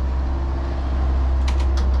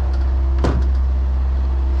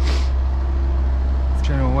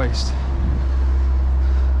 General waste.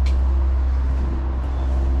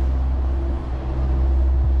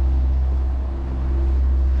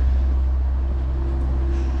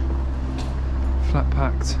 Flat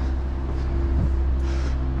packed.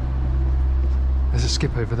 There's a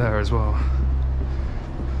skip over there as well.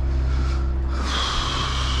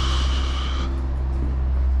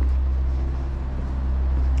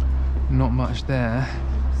 Not much there.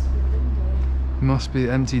 Must be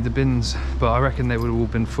emptied the bins, but I reckon they would have all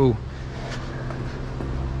been full.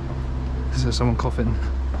 Is there someone coughing?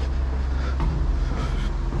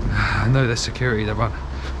 I know there's security that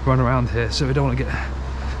run around here, so we don't want to get.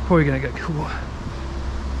 Probably gonna get caught.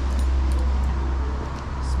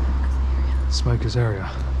 Smokers area.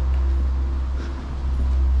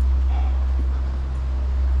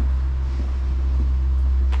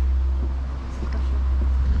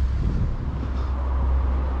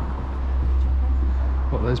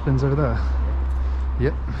 What, those bins over there?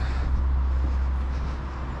 Yep.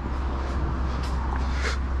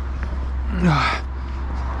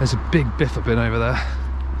 There's a big biffa bin over there.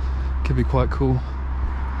 Could be quite cool.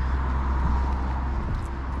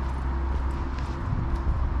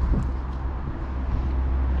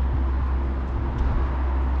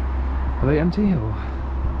 Are they empty or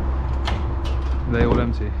are they all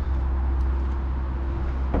empty?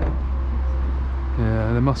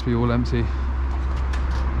 Yeah, they must be all empty.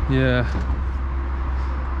 Yeah.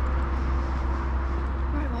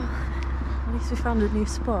 Right, well, at least we found a new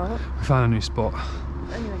spot. We found a new spot.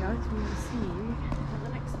 But anyway guys, we will see you at the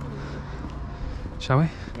next one. Shall we?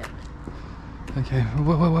 Yeah. Okay, wait.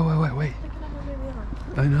 Look at how where we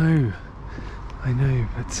are. I know,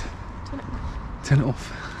 but turn it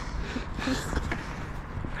off.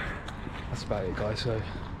 That's about it, guys. So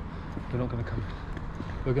we're not going to come.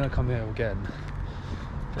 We're going to come here again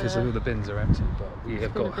because all the bins are empty. But we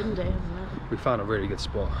have got. Been a bin day, hasn't it? We found a really good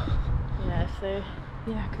spot. Yeah. So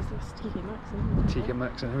yeah, because there's TK Maxx and TK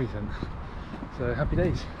Maxx and everything. So happy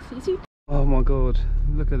days. See you soon. Oh my god!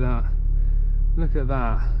 Look at that! Look at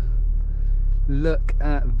that! Look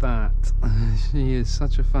at that! She is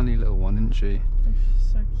such a funny little one, isn't she?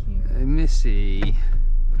 So cute. Missy.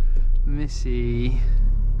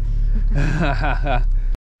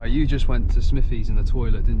 You just went to Smithy's in the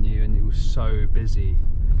toilet, didn't you? And it was so busy.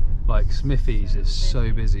 like Smithy's is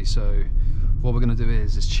so busy, so what we're going to do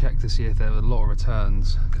is check to see if there are a lot of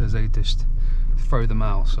returns, because they just throw them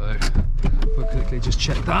out, so we'll quickly just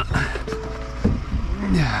check that.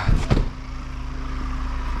 Yeah.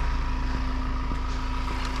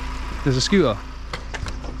 There's a scooter.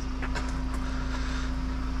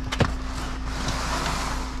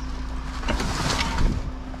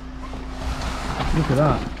 Look at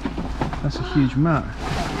that. That's a huge mat.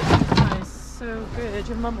 That is so good.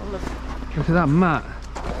 Your mum will love it. Look at that mat.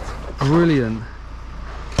 Brilliant.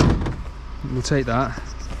 We'll take that.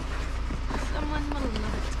 Someone will love it.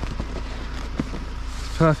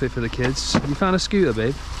 It's perfect for the kids. You found a scooter,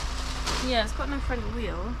 babe? Yeah, it's got no front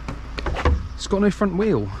wheel. It's got no front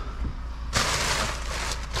wheel.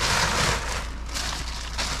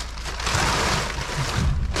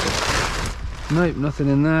 Nope, nothing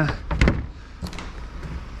in there.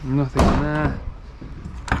 Nothing in there.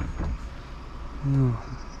 Oh.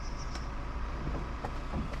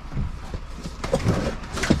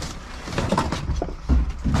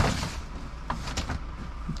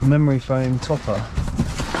 Memory foam topper.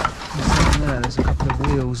 What's in there? There's a couple of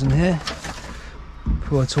wheels in here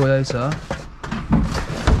for a Toyota.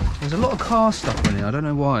 There's a lot of car stuff in here, I don't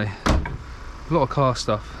know why. A lot of car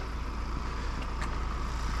stuff.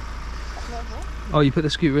 Oh, you put the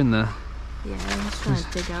scooter in there? Yeah, I'm just trying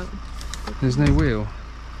to dig out. There's no wheel.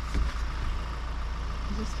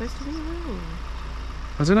 Is it supposed to be a wheel?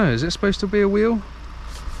 I don't know, is it supposed to be a wheel?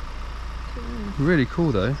 Really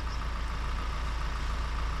cool though.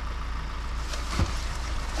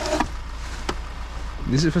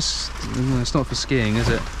 Is it for... No, it's not for skiing, is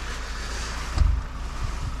it?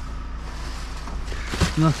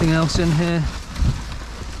 Nothing else in here?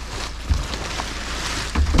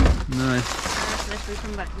 No. Unless we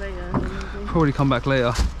come back later. Probably come back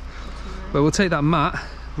later. But we'll take that mat,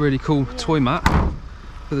 really cool toy mat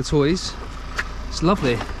for the toys. It's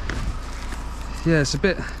lovely. Yeah, it's a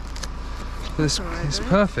bit... It's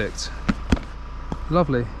perfect.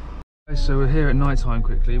 Lovely. So we're here at night time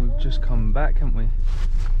quickly. We've just come back, haven't we?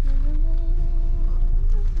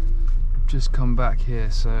 Just come back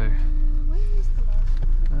here, so I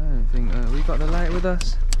don't think we got the light with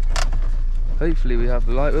us. Hopefully we have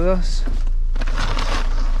the light with us.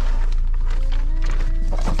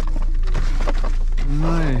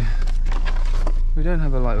 No, we don't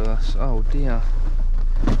have a light with us. Oh dear.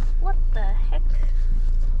 What the heck?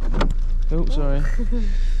 Oh, sorry.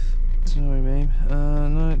 Sorry, babe.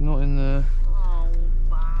 No, not in there. Oh,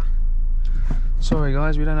 bah. Sorry,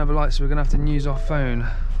 guys, we don't have a light, so we're gonna have to use our phone.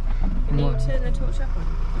 Can you turn the torch up on?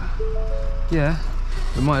 Yeah,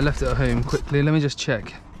 we might have left it at home quickly. Let me just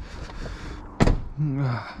check.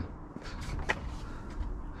 No,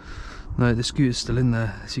 the scooter's still in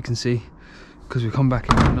there, as you can see, because we come back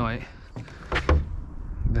in at night.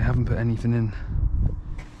 They haven't put anything in.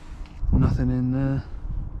 Nothing in there.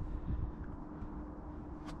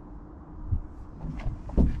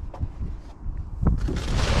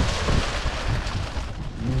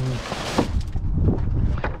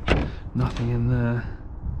 Nothing in there.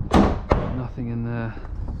 Nothing in there.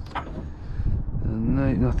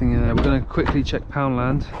 No, nothing in there. We're going to quickly check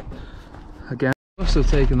Poundland again. Must have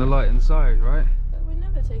taken the light inside, right? But we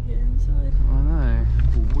never take it inside. I know.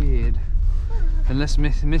 Weird. Unless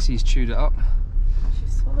Missy's chewed it up.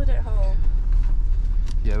 She swallowed it whole.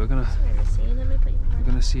 Yeah, we're gonna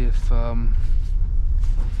see if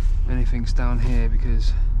anything's down here,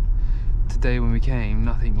 because today when we came,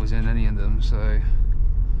 nothing was in any of them. So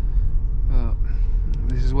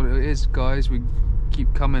this is what it is, guys. We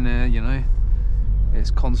keep coming here, you know.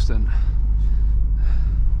 It's constant.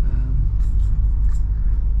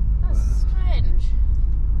 That's strange.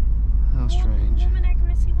 How strange.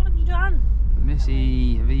 Missy, what have you done?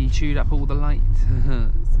 Missy, have you chewed up all the light?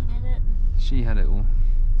 Missy did it. She had it all.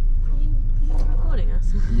 Are you recording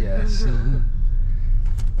us? Yes.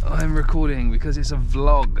 I'm recording because it's a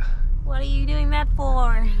vlog. What are you doing that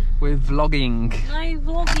for? We're vlogging. No,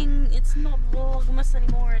 vlogging. It's not vlogmas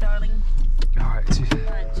anymore, darling. Alright,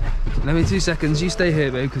 let me 2 seconds. You stay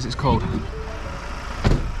here, babe, because it's cold.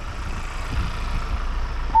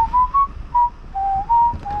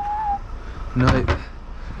 No.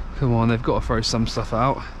 Come on, they've got to throw some stuff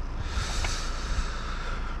out.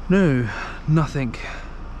 No, nothing.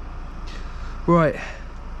 Right.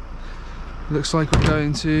 Looks like we're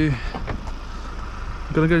going to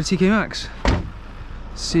go to TK Maxx.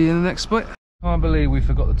 See you in the next spot. Can't believe we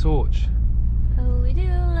forgot the torch. Oh, we do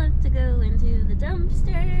love to go into the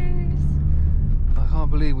dumpsters. I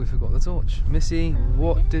can't believe we forgot the torch. Missy,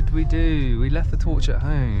 what did we do? We left the torch at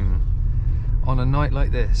home on a night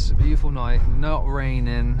like this. A beautiful night, not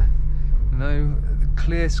raining, no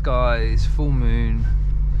clear skies, full moon,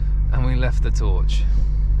 and we left the torch.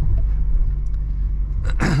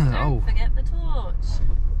 Don't forget the torch.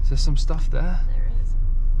 Is there some stuff there? There is.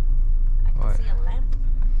 I can see a lamp.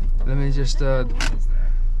 Let me just What is that?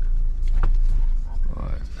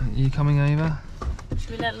 right. Are you coming over?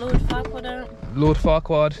 Should we let Lord Farquaad out? Lord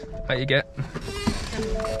Farquaad, how you get?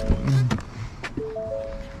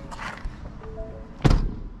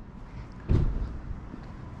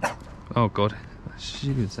 Oh god,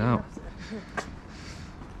 she's out.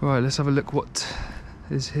 Right, let's have a look what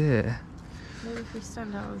is here. Maybe if we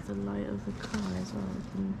stand out of the light of the car as well, we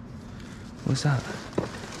can... What's that?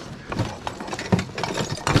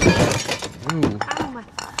 Ooh. Ow, my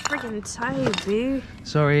friggin' toe, boo.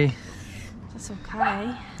 Sorry. That's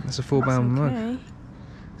okay. That's a £4 mug. Okay.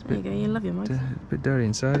 There you go, you love your mug. A bit dirty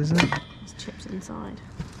inside, isn't it? There's chips inside.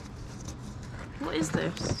 What is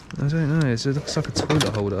this? I don't know, it looks like a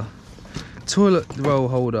toilet holder. Toilet roll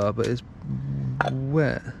holder, but it's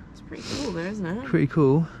wet. It's pretty cool though, isn't it? Pretty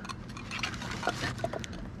cool.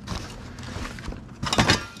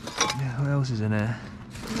 Yeah, what else is in there?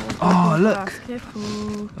 Oh, look!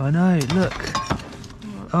 Careful. I know, look.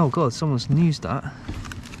 What? Oh god, someone's used that.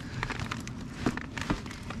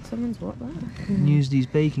 Someone's what that? Used these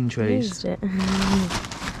baking trays. Used it.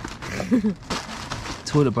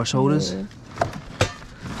 Toilet brush holders. Yeah.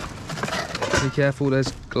 Be careful,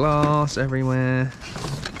 there's glass everywhere.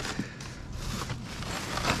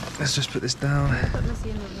 Let's just put this down. Put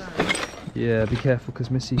Missy in the van. Yeah, be careful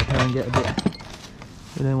because Missy can get a bit...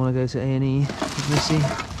 We don't want to go to A&E with Missy.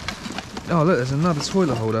 Oh look, there's another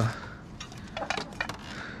toilet holder.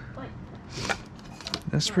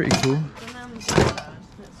 That's pretty cool.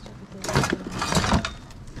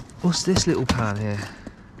 What's this little pan here?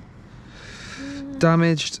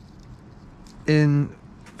 Damaged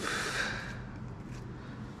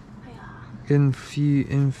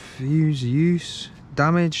infuse use.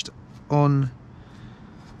 Damaged on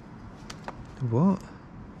what?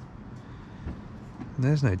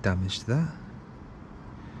 There's no damage to that.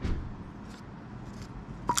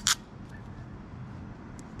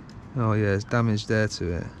 Oh yeah, there's damage there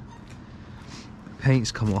to it.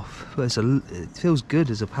 Paint's come off, but it feels good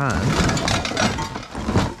as a pan.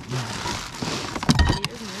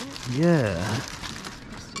 Yeah.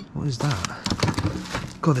 What is that?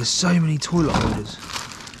 God, there's so many toilet holders.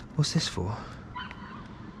 What's this for?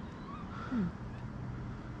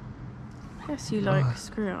 I guess you like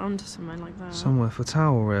screw it onto somewhere like that. Somewhere for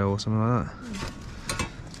towel rail or something like that.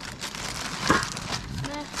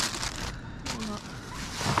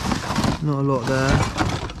 Not a lot there.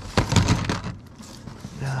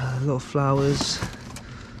 Yeah, a lot of flowers. A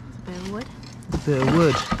bit of wood. A bit of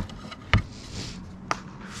wood.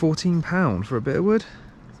 £14 for a bit of wood.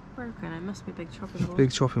 It's broken. It must be a big chopping board.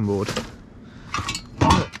 Big chopping board.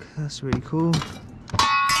 Look, that's really cool.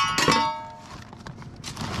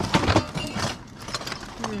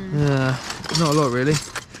 Yeah, not a lot really.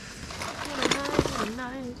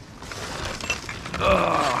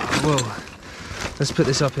 Oh, whoa. Let's put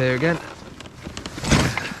this up here again.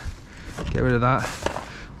 Get rid of that.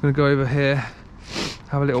 I'm gonna go over here,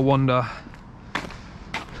 have a little wander.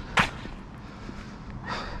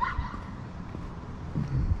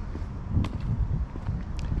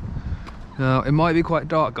 Now, it might be quite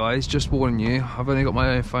dark, guys, just warning you. I've only got my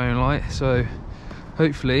own phone light, so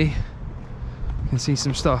hopefully you can see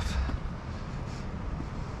some stuff.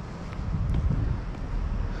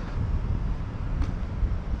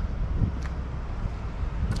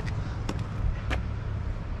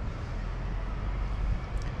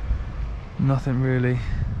 Nothing really.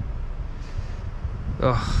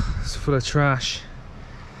 Ugh, it's full of trash.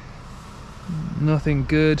 Nothing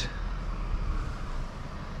good.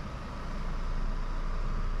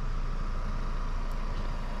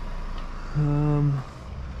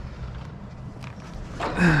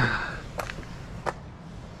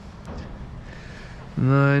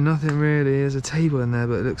 No, nothing really. There's a table in there,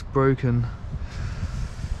 but it looks broken.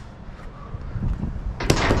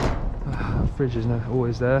 Fridge is not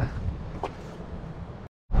always there.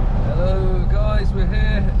 Hello guys, we're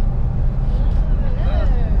here.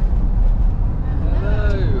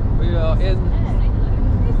 Hello.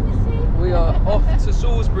 We are off to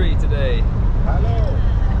Salisbury today. Hello.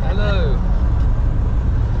 Hello.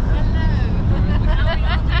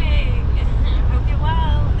 Hope you're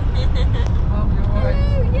well. Mum, you alright?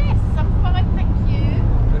 Yes, I'm fine, thank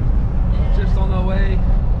you. Just on our way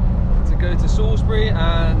to go to Salisbury,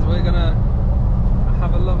 and we're gonna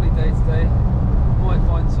have a lovely day today. Might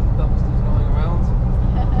find some dumpsters lying around.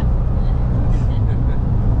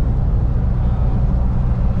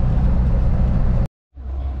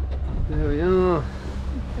 There we are.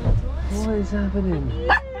 What is happening?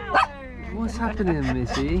 What's happening,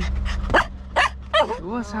 Missy?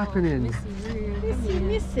 What's happening?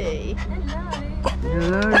 Missy.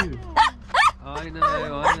 Hello. I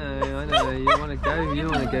know. You want to go? You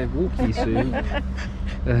want to go walkie soon?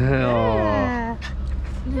 Oh.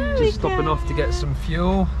 Just stopping off to get some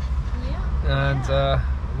fuel. And are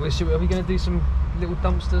we going to do some little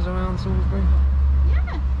dumpsters around Salisbury?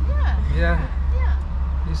 Yeah.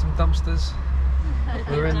 Do some dumpsters.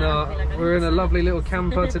 We're in a lovely little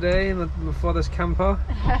camper today, in my father's camper.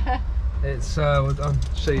 It's I'll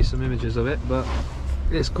show you some images of it, but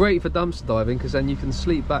it's great for dumpster diving because then you can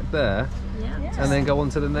sleep back there and then go on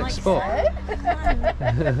to the next spot.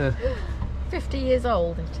 50 years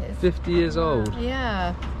old it is. 50 years old.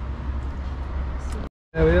 Yeah.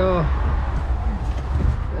 There we are.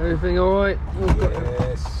 Everything all right?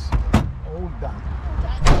 Yes. All done.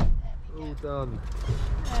 All done.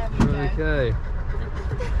 There we go. Okay.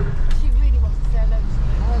 She really wants to say hello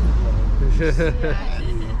to you. Yeah.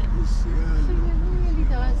 She really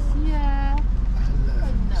does, yeah.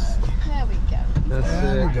 Oh no. There we go. That's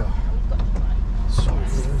There we it. go. That's all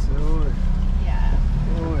right.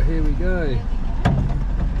 Yeah. All right, here we go.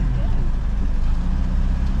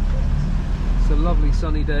 It's a lovely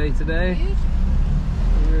sunny day today.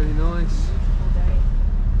 Really nice. Beautiful day.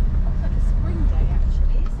 It's like a spring day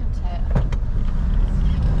actually, isn't it?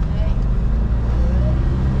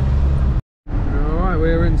 Alright,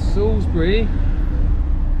 we're in Salisbury.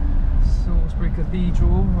 Salisbury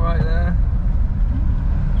Cathedral, right there.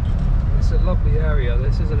 It's a lovely area,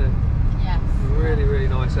 this, isn't it? Yes. Really, really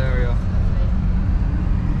nice area.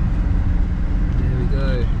 Here we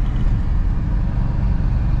go.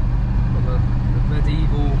 Got the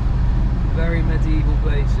medieval, very medieval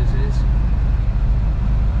place this is.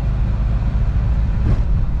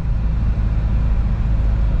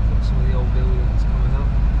 Got some of the old buildings coming up.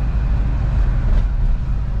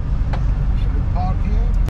 Should we park here?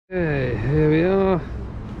 Okay, here we are.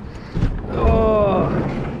 Oh!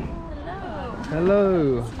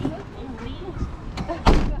 Hello!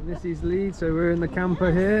 This is Leeds, so we're in the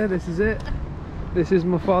camper here. This is it. This is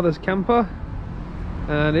my father's camper,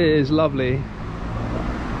 and it is lovely.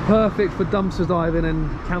 Perfect for dumpster diving and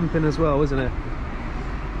camping as well, isn't it?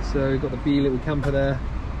 So we've got the B little camper there.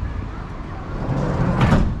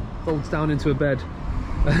 Folds down into a bed.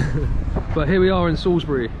 But here we are in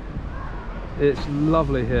Salisbury. It's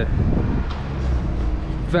lovely here.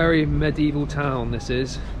 Very medieval town this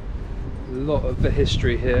is. A lot of the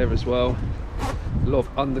history here as well. A lot of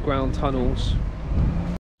underground tunnels.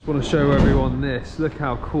 Just want to show everyone this. Look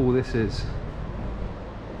how cool this is.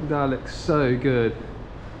 That looks so good.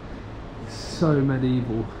 So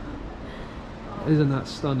medieval. Isn't that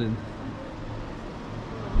stunning?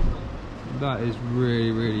 That is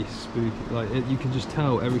really, really spooky. Like you can just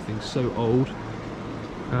tell everything's so old,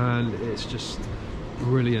 and it's just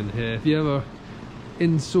brilliant here. If you ever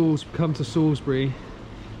come to Salisbury,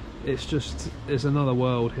 it's another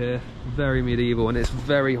world here. Very medieval, and it's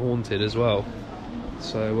very haunted as well.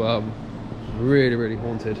 So really, really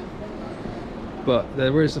haunted. But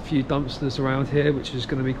there is a few dumpsters around here, which is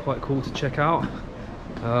going to be quite cool to check out.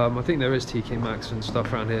 I think there is TK Maxx and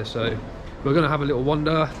stuff around here, so we're going to have a little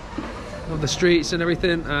wander of the streets and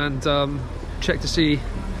everything, and check to see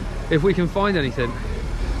if we can find anything.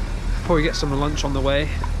 Probably get some lunch on the way,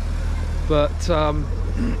 but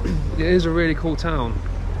it is a really cool town.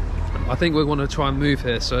 I think we're going to try and move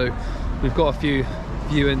here, so we've got a few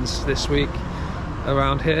viewings this week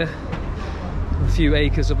around here. A few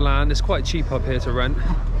acres of land. It's quite cheap up here to rent.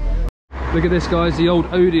 Look at this, guys, the old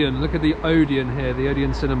Odeon. Look at the Odeon here, the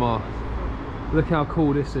Odeon cinema. Look how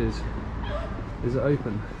cool this is. Is it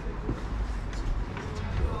open?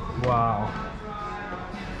 Wow.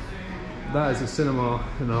 That is a cinema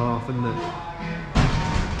and a half, isn't it?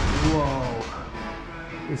 Whoa.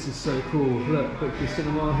 This is so cool. Look the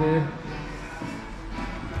cinema here.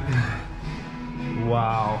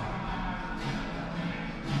 Wow.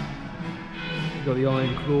 Got the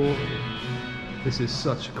Iron Claw. This is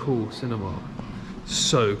such a cool cinema.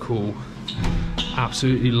 So cool.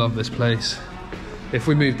 Absolutely love this place. If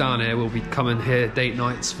we move down here, we'll be coming here date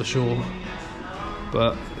nights for sure.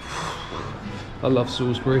 But I love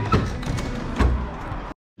Salisbury.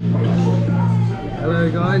 Hello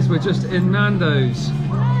guys, we're just in Nando's.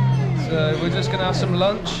 So we're just gonna have some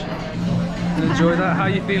lunch and enjoy that. How are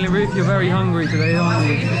you feeling, Ruth? You're very hungry today, aren't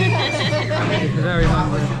you? You're very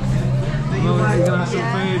hungry. Well, we're gonna have some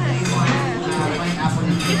food.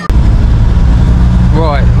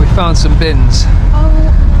 Right, we found some bins. Oh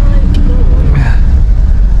my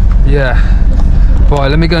god. Yeah. Right,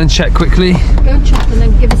 let me go and check quickly. Go and check and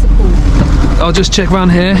then give us a call. I'll just check around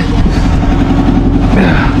here.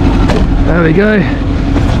 There we go.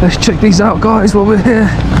 Let's check these out, guys, while we're here.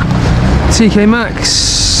 TK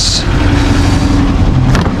Maxx.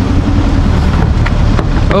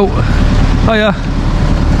 Oh, hiya.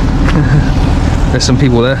 There's some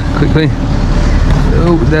people there, quickly.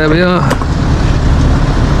 Oh, there we are.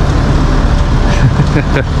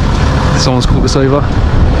 Someone's called us over.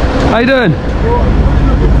 How you doing?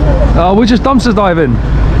 Oh, we're just dumpster diving.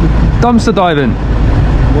 Dumpster diving.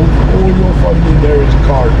 All you'll find in there is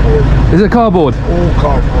cardboard. Is it cardboard? All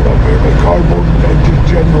cardboard up here. Like cardboard and just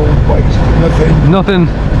general waste. Nothing.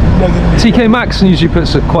 TK Maxx usually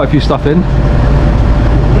puts quite a few stuff in.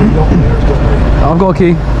 I've got a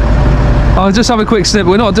key. I'll just have a quick snip.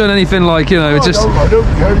 We're not doing anything like, you know, just... I don't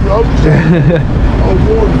care. I'll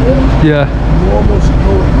warn you. Yeah. You almost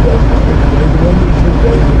know it.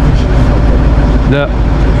 Yeah.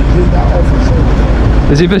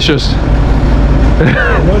 Is he vicious?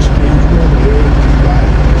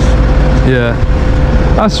 Yeah.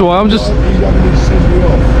 That's all right. I'm just...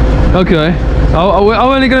 Okay. I'm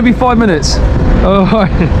only going to be 5 minutes. Oh,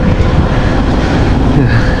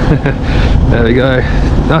 there we go.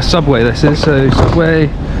 That's Subway, this is. So Subway,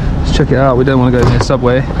 let's check it out. We don't want to go near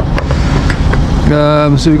Subway.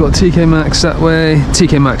 So we've got TK Maxx that way.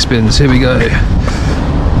 TK Maxx bins, here we go.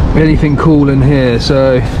 Anything cool in here,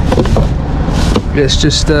 so it's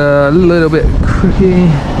just a little bit crookey.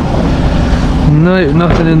 No,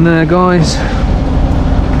 nothing in there, guys.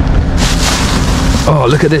 Oh,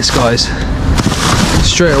 look at this, guys.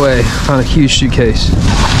 Straight away found a huge suitcase.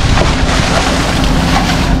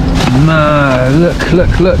 Man, look.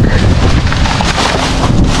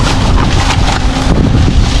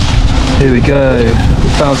 Here we go. We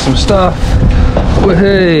found some stuff.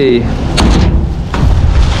 Hey,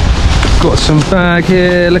 got some bag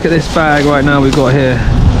here. Look at this bag right now we've got here.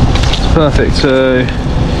 It's perfect. So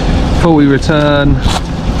before we return,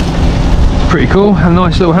 pretty cool. A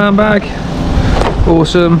nice little handbag.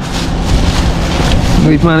 Awesome.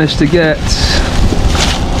 We've managed to get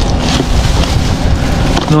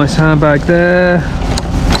nice handbag there.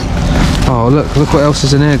 Oh, look what else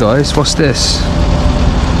is in here, guys. What's this?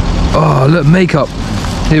 Oh, look, makeup.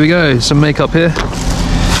 Here we go, some makeup here.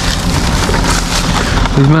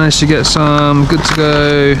 We've managed to get some good to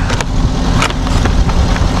go.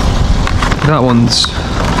 That one's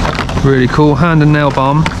really cool. Hand and nail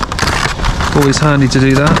balm. Always handy to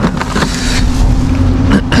do that.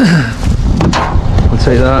 I'll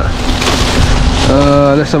take that.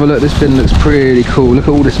 Let's have a look. This bin looks pretty cool. Look at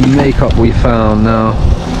all this makeup we found now.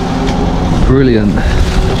 Brilliant.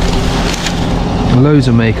 Loads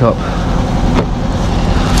of makeup.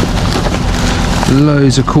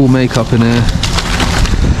 Loads of cool makeup in here.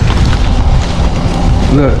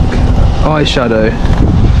 Look, eyeshadow.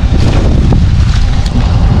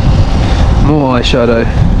 More eyeshadow.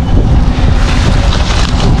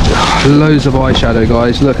 Loads of eyeshadow,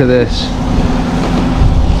 guys. Look at this.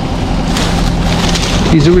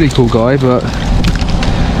 He's a really cool guy, but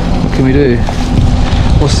what can we do?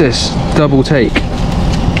 What's this? Double take.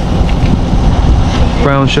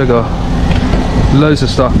 Brown sugar. Loads of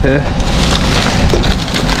stuff here.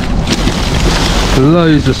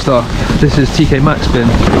 Loads of stuff. This is TK Maxx bin.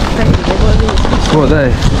 What are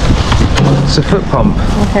they? It's a foot pump.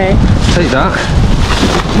 Okay. Take that.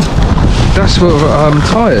 That's for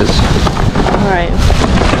tyres. Alright.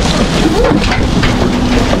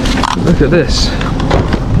 Look at this.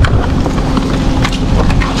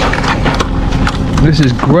 This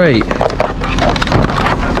is great.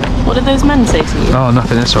 What did those men say to you? Oh,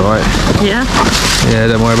 nothing, that's alright. Yeah? Yeah,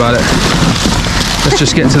 don't worry about it. Let's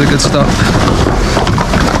just get to the good stuff.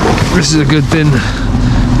 This is a good bin.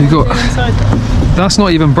 You've got... Inside there? That's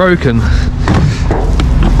not even broken.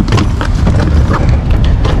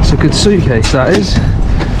 It's a good suitcase, that is.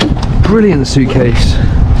 Brilliant suitcase.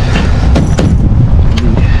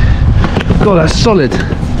 God, that's solid.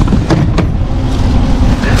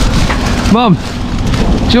 Mum,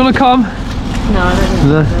 do you want to come? No, I don't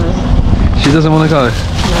know. No. She doesn't want to go? No.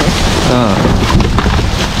 Ah.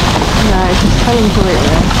 No, just tell him to wait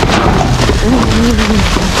there.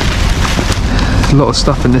 A lot of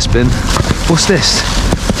stuff in this bin. What's this?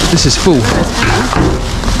 This is full.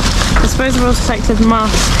 Disposable protective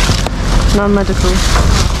mask. Non-medical.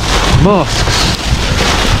 Masks.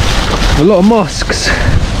 A lot of masks.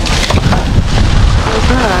 What's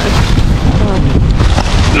that?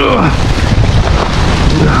 Oh.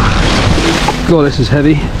 God, this is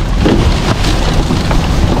heavy.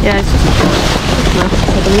 Yeah, it's just mask,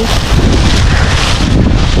 I believe.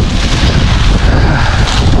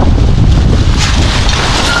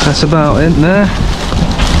 That's about it there.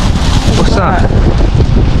 What's that?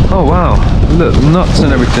 Oh wow, look, nuts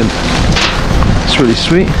and everything. It's really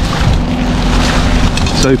sweet.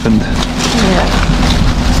 It's opened. Yeah.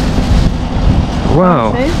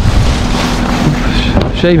 Wow.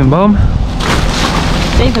 Shaving balm.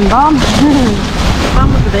 Shaving balm.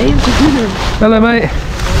 Balm with the babes. Hello mate.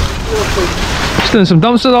 Just doing some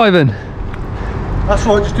dumpster diving. That's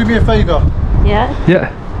right, just do me a favour. Yeah.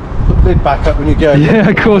 Yeah. Put the lid back up when you go. Yeah,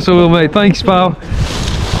 of course I will mate. Thanks pal.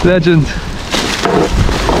 Legend.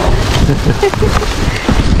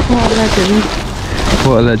 What a legend.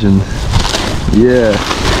 What a legend. Yeah.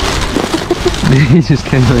 He just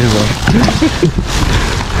came over.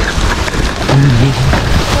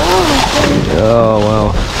 Oh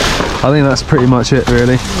wow. I think that's pretty much it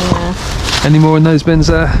really. Yeah. Any more in those bins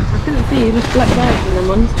there? I couldn't see, there's black bags in them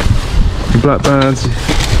ones. Black bags.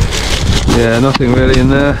 Yeah, nothing really in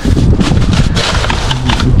there.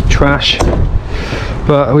 Trash.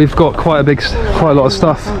 But we've got quite a lot of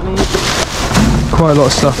stuff. Quite a lot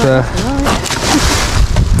of stuff there.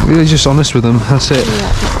 We're just honest with them, that's it.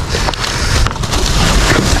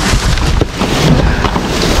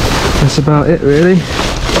 That's about it really.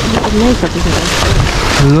 Makeup, isn't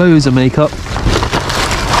it? Loads of makeup.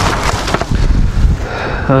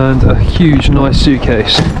 And a huge nice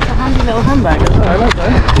suitcase. It's a handy little handbag as well, I like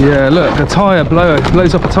that. Yeah, look, a tyre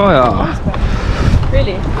blows up a tyre.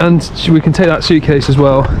 Really? And we can take that suitcase as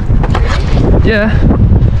well. Yeah.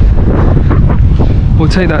 We'll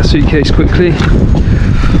take that suitcase quickly.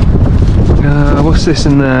 What's this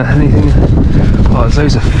in there? Anything? Oh, there's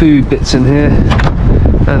loads of food bits in here.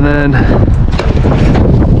 And then... To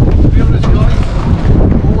be honest guys,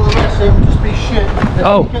 all the rest of them just be shit.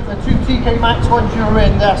 Oh. You get the 2 TK Maxx ones you're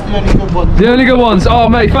in, that's the only good ones. The only good ones. Oh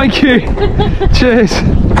mate, thank you. Cheers.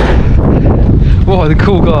 What a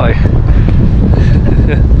cool guy.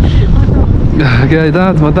 Okay,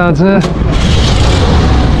 Dad, my dad's here.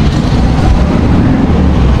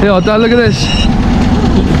 Yeah, Dad, look at this.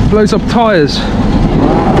 Blows up tyres.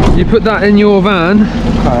 You put that in your van.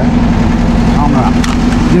 Okay.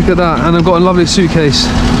 Look at that, and I've got a lovely suitcase.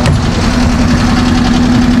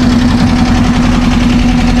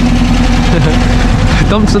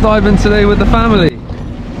 Dumpster diving today with the family.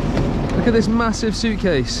 Look at this massive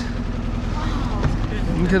suitcase.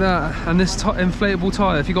 Look at that, and this inflatable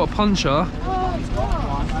tyre. If you got a puncher.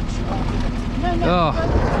 Oh.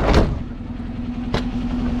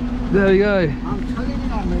 There we go. I'm telling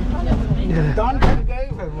you, Yeah. Don can go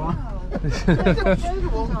everyone.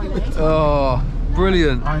 Oh,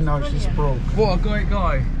 brilliant. I know, she's broke. What a great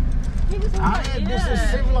guy. This is a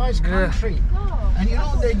civilized country. And you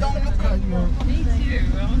know, they don't look at you.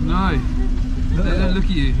 No, they don't look at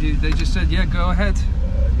you. They just said, yeah, go ahead.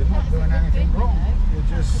 You're not doing anything wrong.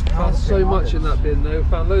 You're just... Found so much in that bin though.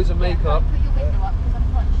 Found loads of makeup.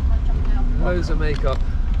 Loads of makeup.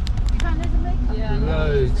 Yeah,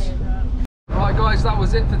 Loads. Right guys, that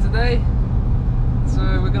was it for today. So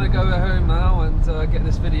we're going to go home now and get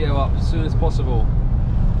this video up as soon as possible.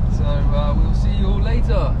 So we'll see you all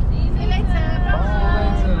later. See you later.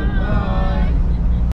 Bye. See you later.